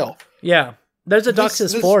old as hell. Yeah, there's a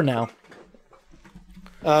DOCSIS 4 now.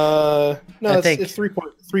 No, it's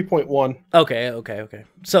 3.1. Okay.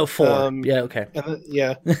 So 4. Yeah, okay.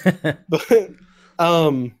 Yeah. But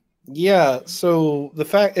yeah, so the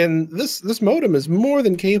fact, and this modem is more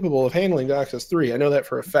than capable of handling DOCSIS 3. I know that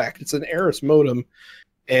for a fact. It's an Aris modem,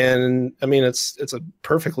 and I mean it's a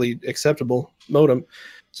perfectly acceptable modem.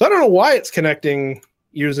 So I don't know why it's connecting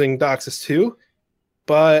using DOCSIS 2,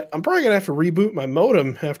 but I'm probably gonna have to reboot my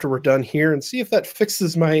modem after we're done here and see if that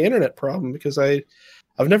fixes my internet problem, because I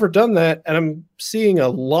I've never done that, and I'm seeing a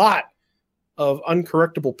lot of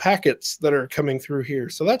uncorrectable packets that are coming through here.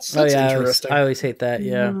 So that's interesting. I always hate that.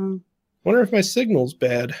 Yeah. Wonder if my signal's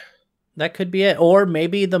bad. That could be it. Or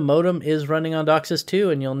maybe the modem is running on DOCSIS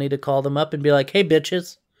 2 and you'll need to call them up and be like, hey,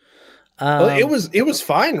 bitches. Well, it was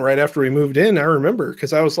fine right after we moved in. I remember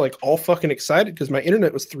because I was like all fucking excited because my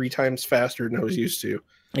internet was 3 times faster than I was used to.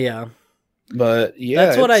 Yeah. But yeah,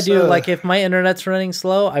 that's what I do. Like if my internet's running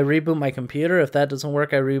slow, I reboot my computer. If that doesn't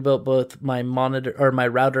work, I reboot both my monitor or my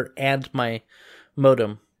router and my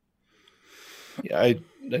modem. Yeah, I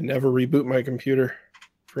never reboot my computer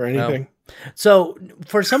for anything. No. So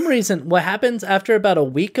for some reason, what happens after about a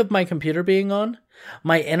week of my computer being on,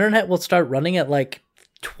 my internet will start running at like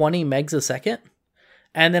 20 megs a second,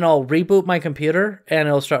 and then I'll reboot my computer and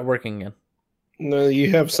it'll start working again. No, you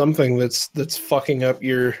have something that's fucking up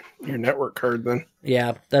your network card then.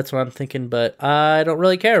 Yeah, that's what I'm thinking, but I don't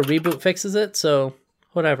really care. Reboot fixes it, so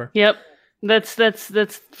whatever. Yep. That's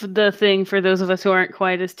the thing for those of us who aren't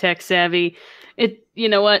quite as tech savvy. You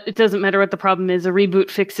know what? It doesn't matter what the problem is. A reboot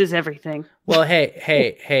fixes everything. Well,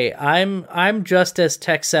 hey, I'm just as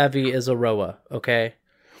tech savvy as Aroa, okay?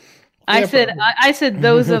 I said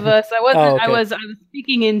those of us. I wasn't. Oh, okay. I was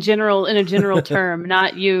speaking in a general term,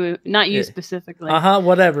 not you specifically.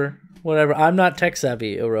 Whatever. I'm not tech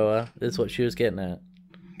savvy, Aroa, is what she was getting at.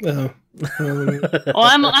 Oh. Well,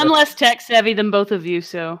 I'm less tech savvy than both of you,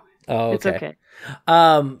 so it's okay.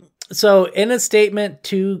 So in a statement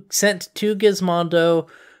sent to Gizmodo,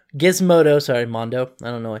 I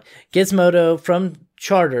don't know why. Gizmodo from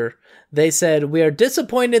Charter, they said, we are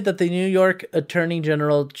disappointed that the New York Attorney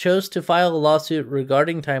General chose to file a lawsuit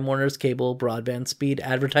regarding Time Warner's cable broadband speed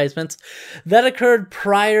advertisements that occurred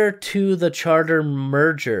prior to the Charter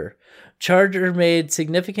merger. Charter made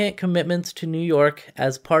significant commitments to New York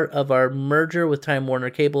as part of our merger with Time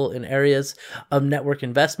Warner Cable in areas of network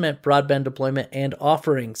investment, broadband deployment, and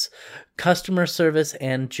offerings, customer service,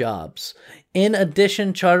 and jobs. In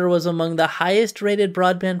addition, Charter was among the highest-rated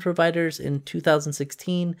broadband providers in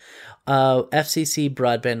 2016 FCC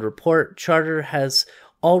broadband report. Charter has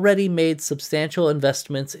already made substantial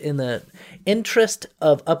investments in the interest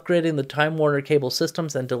of upgrading the Time Warner cable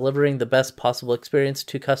systems and delivering the best possible experience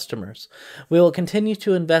to customers. We will continue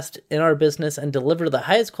to invest in our business and deliver the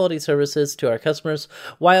highest quality services to our customers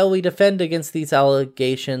while we defend against these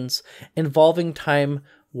allegations involving Time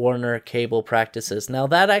Warner cable practices. Now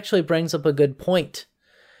that actually brings up a good point.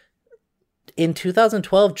 In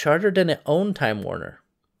 2012, Charter didn't own Time Warner.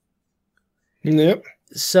 Yep.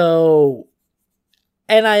 So,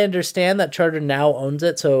 and I understand that Charter now owns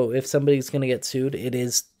it, so if somebody's going to get sued, it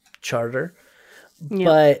is Charter. Yep.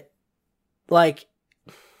 But, like,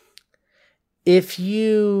 if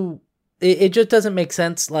you... It just doesn't make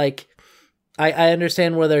sense. Like, I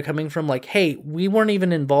understand where they're coming from. Like, hey, we weren't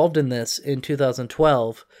even involved in this in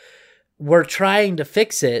 2012. We're trying to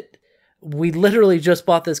fix it. We literally just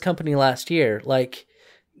bought this company last year. Like,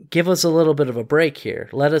 give us a little bit of a break here.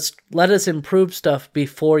 Let us improve stuff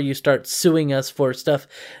before you start suing us for stuff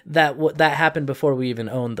that happened before we even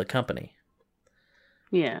owned the company.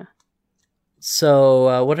 Yeah.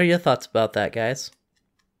 So, what are your thoughts about that, guys?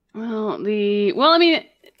 Well, I mean,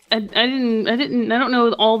 I don't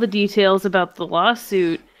know all the details about the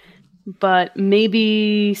lawsuit, but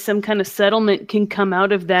maybe some kind of settlement can come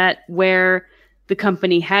out of that where the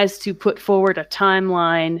company has to put forward a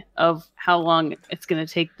timeline of how long it's going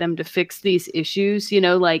to take them to fix these issues. You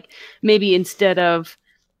know, like maybe instead of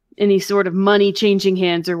any sort of money changing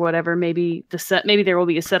hands or whatever, maybe there will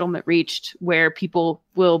be a settlement reached where people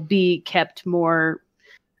will be kept more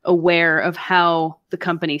aware of how the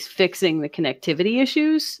company's fixing the connectivity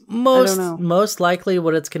issues. Most likely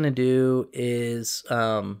what it's going to do is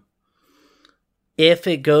if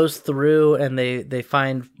it goes through and they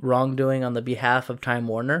find wrongdoing on the behalf of Time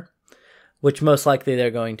Warner, which most likely they're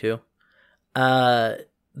going to,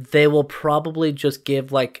 they will probably just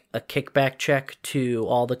give like a kickback check to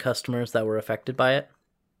all the customers that were affected by it.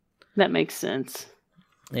 That makes sense.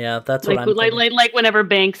 Yeah, that's what I'm thinking. Like whenever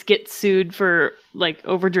banks get sued for like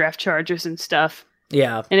overdraft charges and stuff.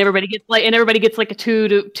 Yeah, and everybody gets like a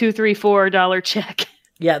 $2, $4 check.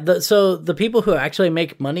 Yeah, so the people who actually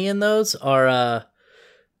make money in those are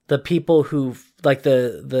the people who, like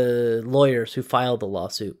the lawyers who filed the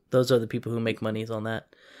lawsuit. Those are the people who make monies on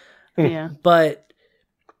that. Yeah. But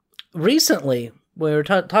recently, we were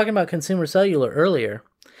talking about Consumer Cellular earlier.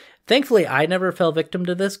 Thankfully, I never fell victim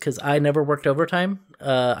to this because I never worked overtime.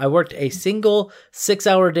 I worked a single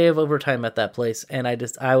 6-hour day of overtime at that place, and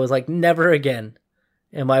I was like, never again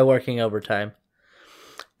am I working overtime.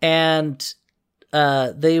 And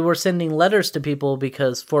they were sending letters to people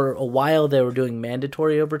because for a while they were doing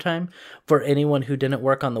mandatory overtime for anyone who didn't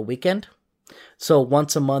work on the weekend. So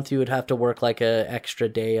once a month you would have to work like an extra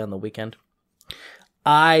day on the weekend.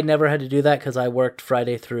 I never had to do that because I worked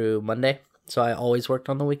Friday through Monday. So I always worked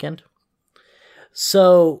on the weekend.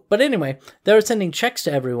 So, but anyway, they were sending checks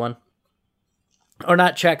to everyone. Or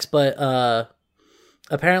not checks, but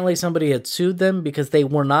apparently somebody had sued them because they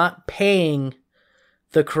were not paying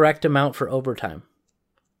the correct amount for overtime.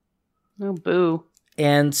 Oh, boo.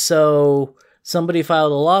 And so somebody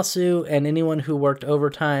filed a lawsuit, and anyone who worked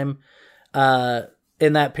overtime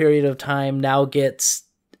in that period of time now gets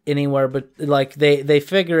anywhere, but like they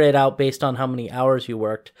figure it out based on how many hours you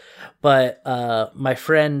worked. But my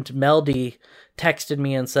friend Meldy texted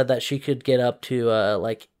me and said that she could get up to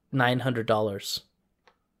like $900.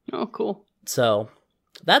 Oh, cool. So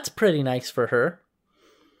that's pretty nice for her.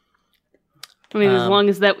 I mean, as long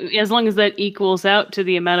as that equals out to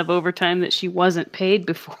the amount of overtime that she wasn't paid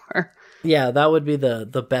before. Yeah, that would be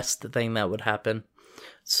the best thing that would happen.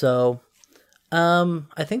 So,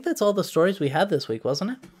 I think that's all the stories we had this week,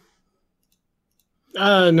 wasn't it?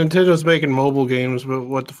 Nintendo's making mobile games, but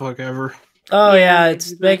what the fuck ever. Oh Yeah, yeah,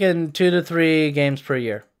 it's making 2 to 3 games per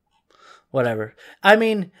year. Whatever. I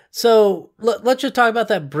mean, so let's just talk about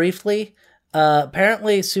that briefly.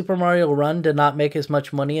 Apparently, Super Mario Run did not make as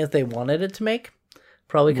much money as they wanted it to make.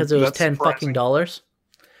 Probably because it was That's $10 surprising. fucking dollars.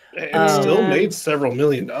 It still made several $1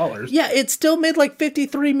 million. Yeah, it still made like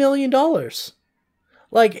 $53 million.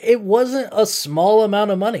 Like, it wasn't a small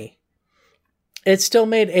amount of money. It still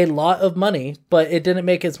made a lot of money, but it didn't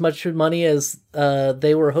make as much money as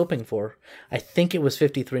they were hoping for. I think it was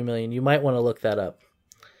 $53 million. You might want to look that up.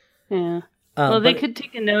 Yeah. Well, they could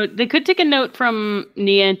take a note. They could take a note from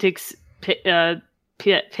Niantic's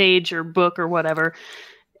page or book or whatever,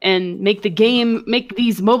 and make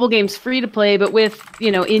these mobile games free to play, but with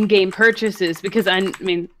in-game purchases. Because I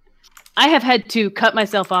mean, I have had to cut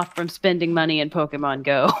myself off from spending money in Pokemon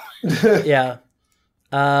Go. Yeah.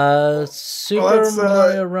 Super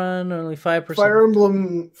Mario Run only 5%.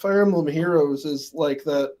 Fire Emblem Heroes is like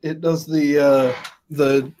that. It does the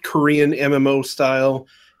Korean MMO style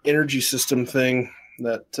energy system thing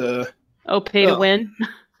that. Pay to win.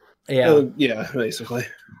 Yeah. Yeah, basically.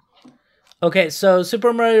 Okay, so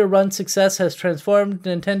Super Mario Run's success has transformed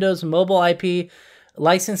Nintendo's mobile IP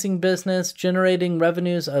licensing business, generating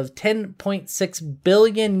revenues of 10.6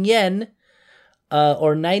 billion yen,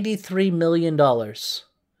 or $93 million.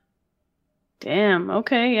 Damn.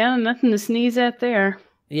 Okay. Yeah. Nothing to sneeze at there.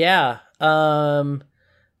 Yeah.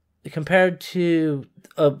 Compared to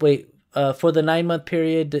for the 9-month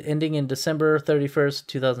period ending in December 31st,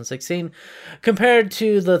 2016, compared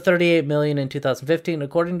to the 38 million in 2015,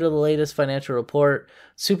 according to the latest financial report,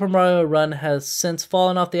 Super Mario Run has since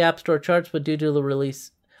fallen off the App Store charts, but due to the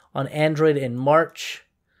release on Android in March.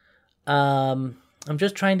 I'm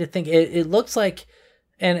just trying to think. It looks like,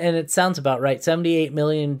 and it sounds about right, 78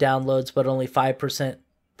 million downloads, but only 5%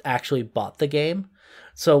 actually bought the game.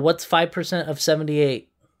 So what's 5% of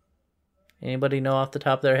 78? Anybody know off the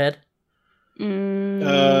top of their head?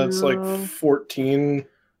 It's like 14.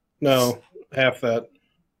 No, half that.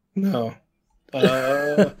 No.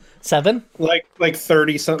 7? Like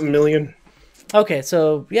 30 something million. Okay,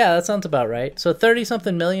 so yeah, that sounds about right. So 30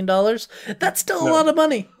 something million dollars. That's still a lot of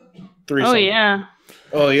money. 3 Oh something. yeah.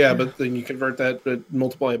 Oh yeah, but then you convert that, but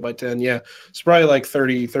multiply it by 10. Yeah, it's probably like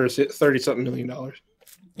 30 something million dollars.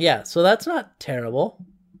 Yeah, so that's not terrible,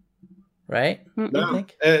 right? No, I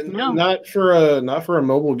think. and No. not for a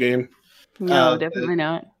mobile game. No, definitely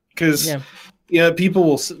not. Because Yeah. people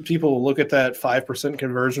will look at that 5%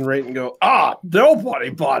 conversion rate and go, nobody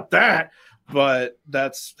bought that. But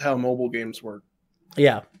that's how mobile games work.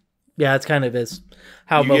 Yeah, it's kind of is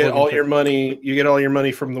how You mobile get all games your work. money. You get all your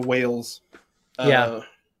money from the whales. Yeah.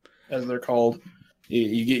 As they're called.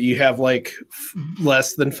 You have like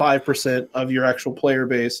less than 5% of your actual player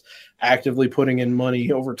base actively putting in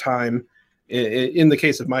money over time. In the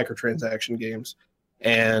case of microtransaction games.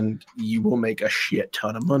 And you will make a shit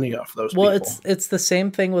ton of money off those people. Well, it's the same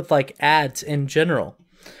thing with like ads in general.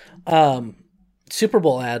 Super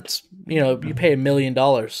Bowl ads, you pay $1 million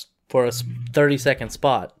for a 30-second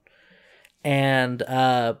spot. And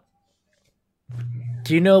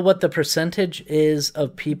do you know what the percentage is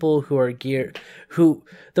of people who are the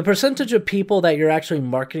percentage of people that you're actually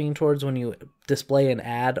marketing towards when you display an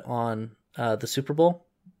ad on the Super Bowl?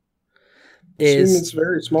 It's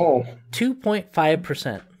very small.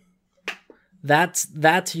 2.5%.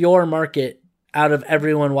 That's your market out of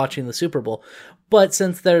everyone watching the Super Bowl. But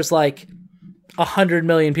since there's like 100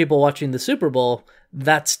 million people watching the Super Bowl,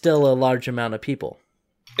 that's still a large amount of people.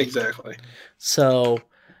 Exactly. So,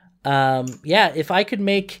 yeah, if I could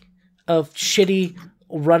make a shitty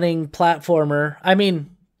running platformer, I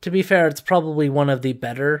mean, to be fair, it's probably one of the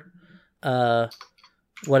better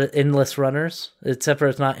endless runners, except for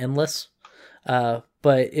it's not endless.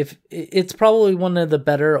 But if it's probably one of the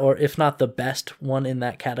better, or if not the best one in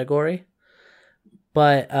that category.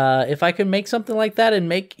 But if I could make something like that and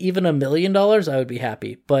make even $1 million, I would be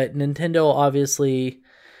happy. But Nintendo obviously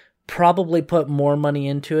probably put more money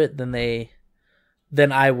into it than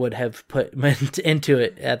I would have put into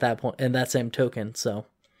it at that point in that same token. So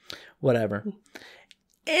whatever.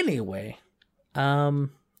 Anyway,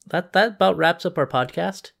 that about wraps up our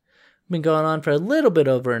podcast. Been going on for a little bit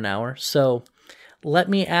over an hour. So let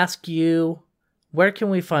me ask you, where can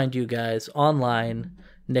we find you guys online,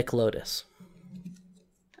 Nick Lotus?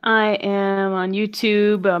 I am on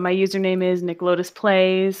YouTube. My username is Nick Lotus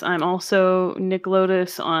Plays. I'm also Nick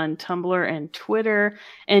Lotus on Tumblr and Twitter,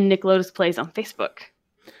 and Nick Lotus Plays on Facebook.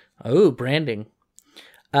 Oh, branding.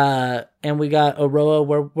 And we got Aroa.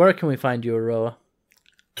 Where can we find you, Aroa?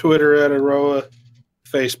 Twitter at Aroa,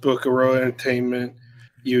 Facebook Aroa Entertainment,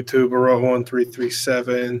 YouTube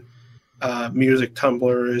Aroa1337. Music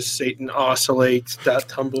Tumblr is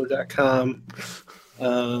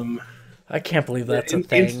SatanOscillates.tumblr.com. I can't believe that's a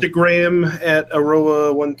thing. Instagram at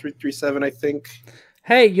Aroa1337, I think.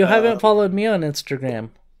 Hey, you haven't followed me on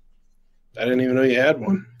Instagram. I didn't even know you had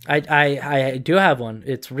one. I do have one.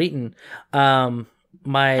 It's Reeton. I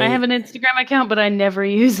have an Instagram account, but I never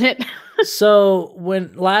use it. So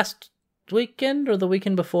when last weekend or the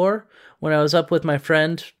weekend before, when I was up with my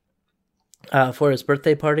friend for his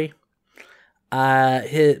birthday party,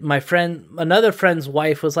 another friend's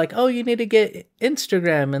wife was like, "Oh, you need to get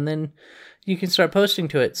Instagram, and then you can start posting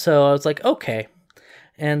to it." So I was like, "Okay,"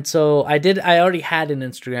 and so I did. I already had an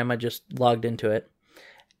Instagram. I just logged into it,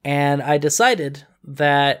 and I decided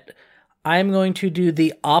that I'm going to do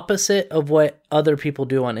the opposite of what other people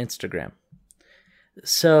do on Instagram.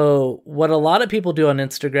 So what a lot of people do on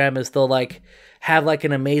Instagram is they'll like have like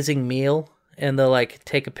an amazing meal, and they'll like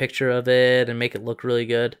take a picture of it and make it look really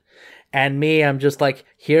good. And me, I'm just like,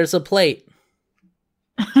 here's a plate.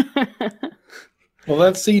 Well,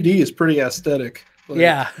 that CD is pretty aesthetic. Like,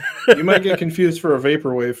 yeah. You might get confused for a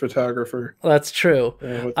vaporwave photographer. That's true.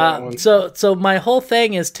 With that one. So my whole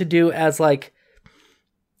thing is to do as like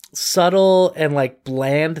subtle and like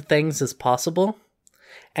bland things as possible.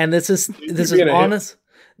 And this is honest.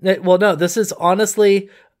 Well, no, this is honestly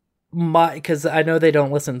because I know they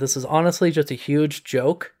don't listen. This is honestly just a huge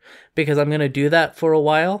joke because I'm going to do that for a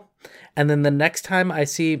while. And then the next time I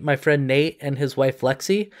see my friend Nate and his wife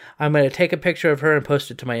Lexi, I'm going to take a picture of her and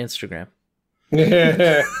post it to my Instagram.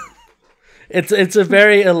 It's a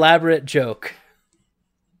very elaborate joke.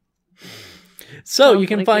 So you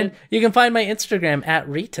can find my Instagram at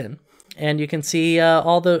Reeton, and you can see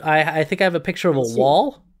all the. I think I have a picture of a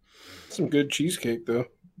wall. Some good cheesecake though.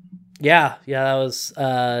 Yeah, that was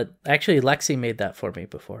actually Lexi made that for me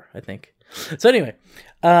before, I think. So anyway,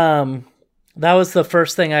 that was the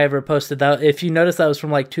first thing I ever posted. That, if you notice, that was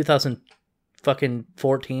from like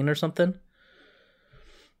 2014 or something,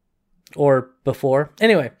 or before.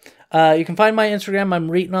 Anyway, you can find my Instagram. I'm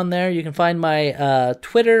Reeton on there. You can find my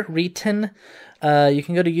Twitter, Reeton. You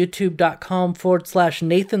can go to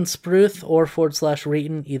youtube.com/Nathan Spruth or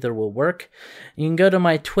 /Reeton. Either will work. You can go to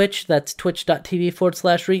my Twitch. That's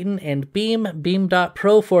twitch.tv/Reeton, and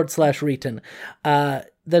beam.pro/Reeton.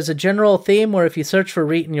 There's a general theme where if you search for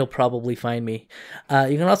Reeton, you'll probably find me.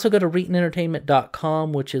 You can also go to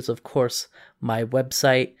ReetonEntertainment.com, which is, of course, my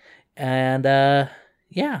website. And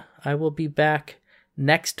yeah, I will be back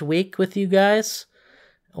next week with you guys,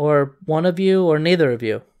 or one of you, or neither of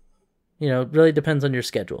you. You know, it really depends on your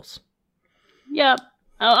schedules. Yep.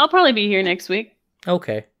 I'll probably be here next week.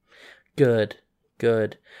 Okay. Good.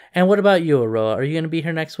 And what about you, Aroa? Are you going to be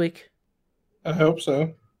here next week? I hope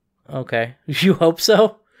so. Okay. You hope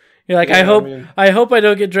so? You're like, yeah, I hope I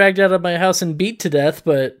don't get dragged out of my house and beat to death,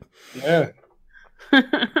 but... Yeah.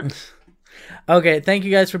 Okay, thank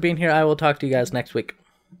you guys for being here. I will talk to you guys next week.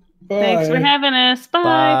 Bye. Thanks for having us. Bye.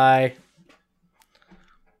 Bye.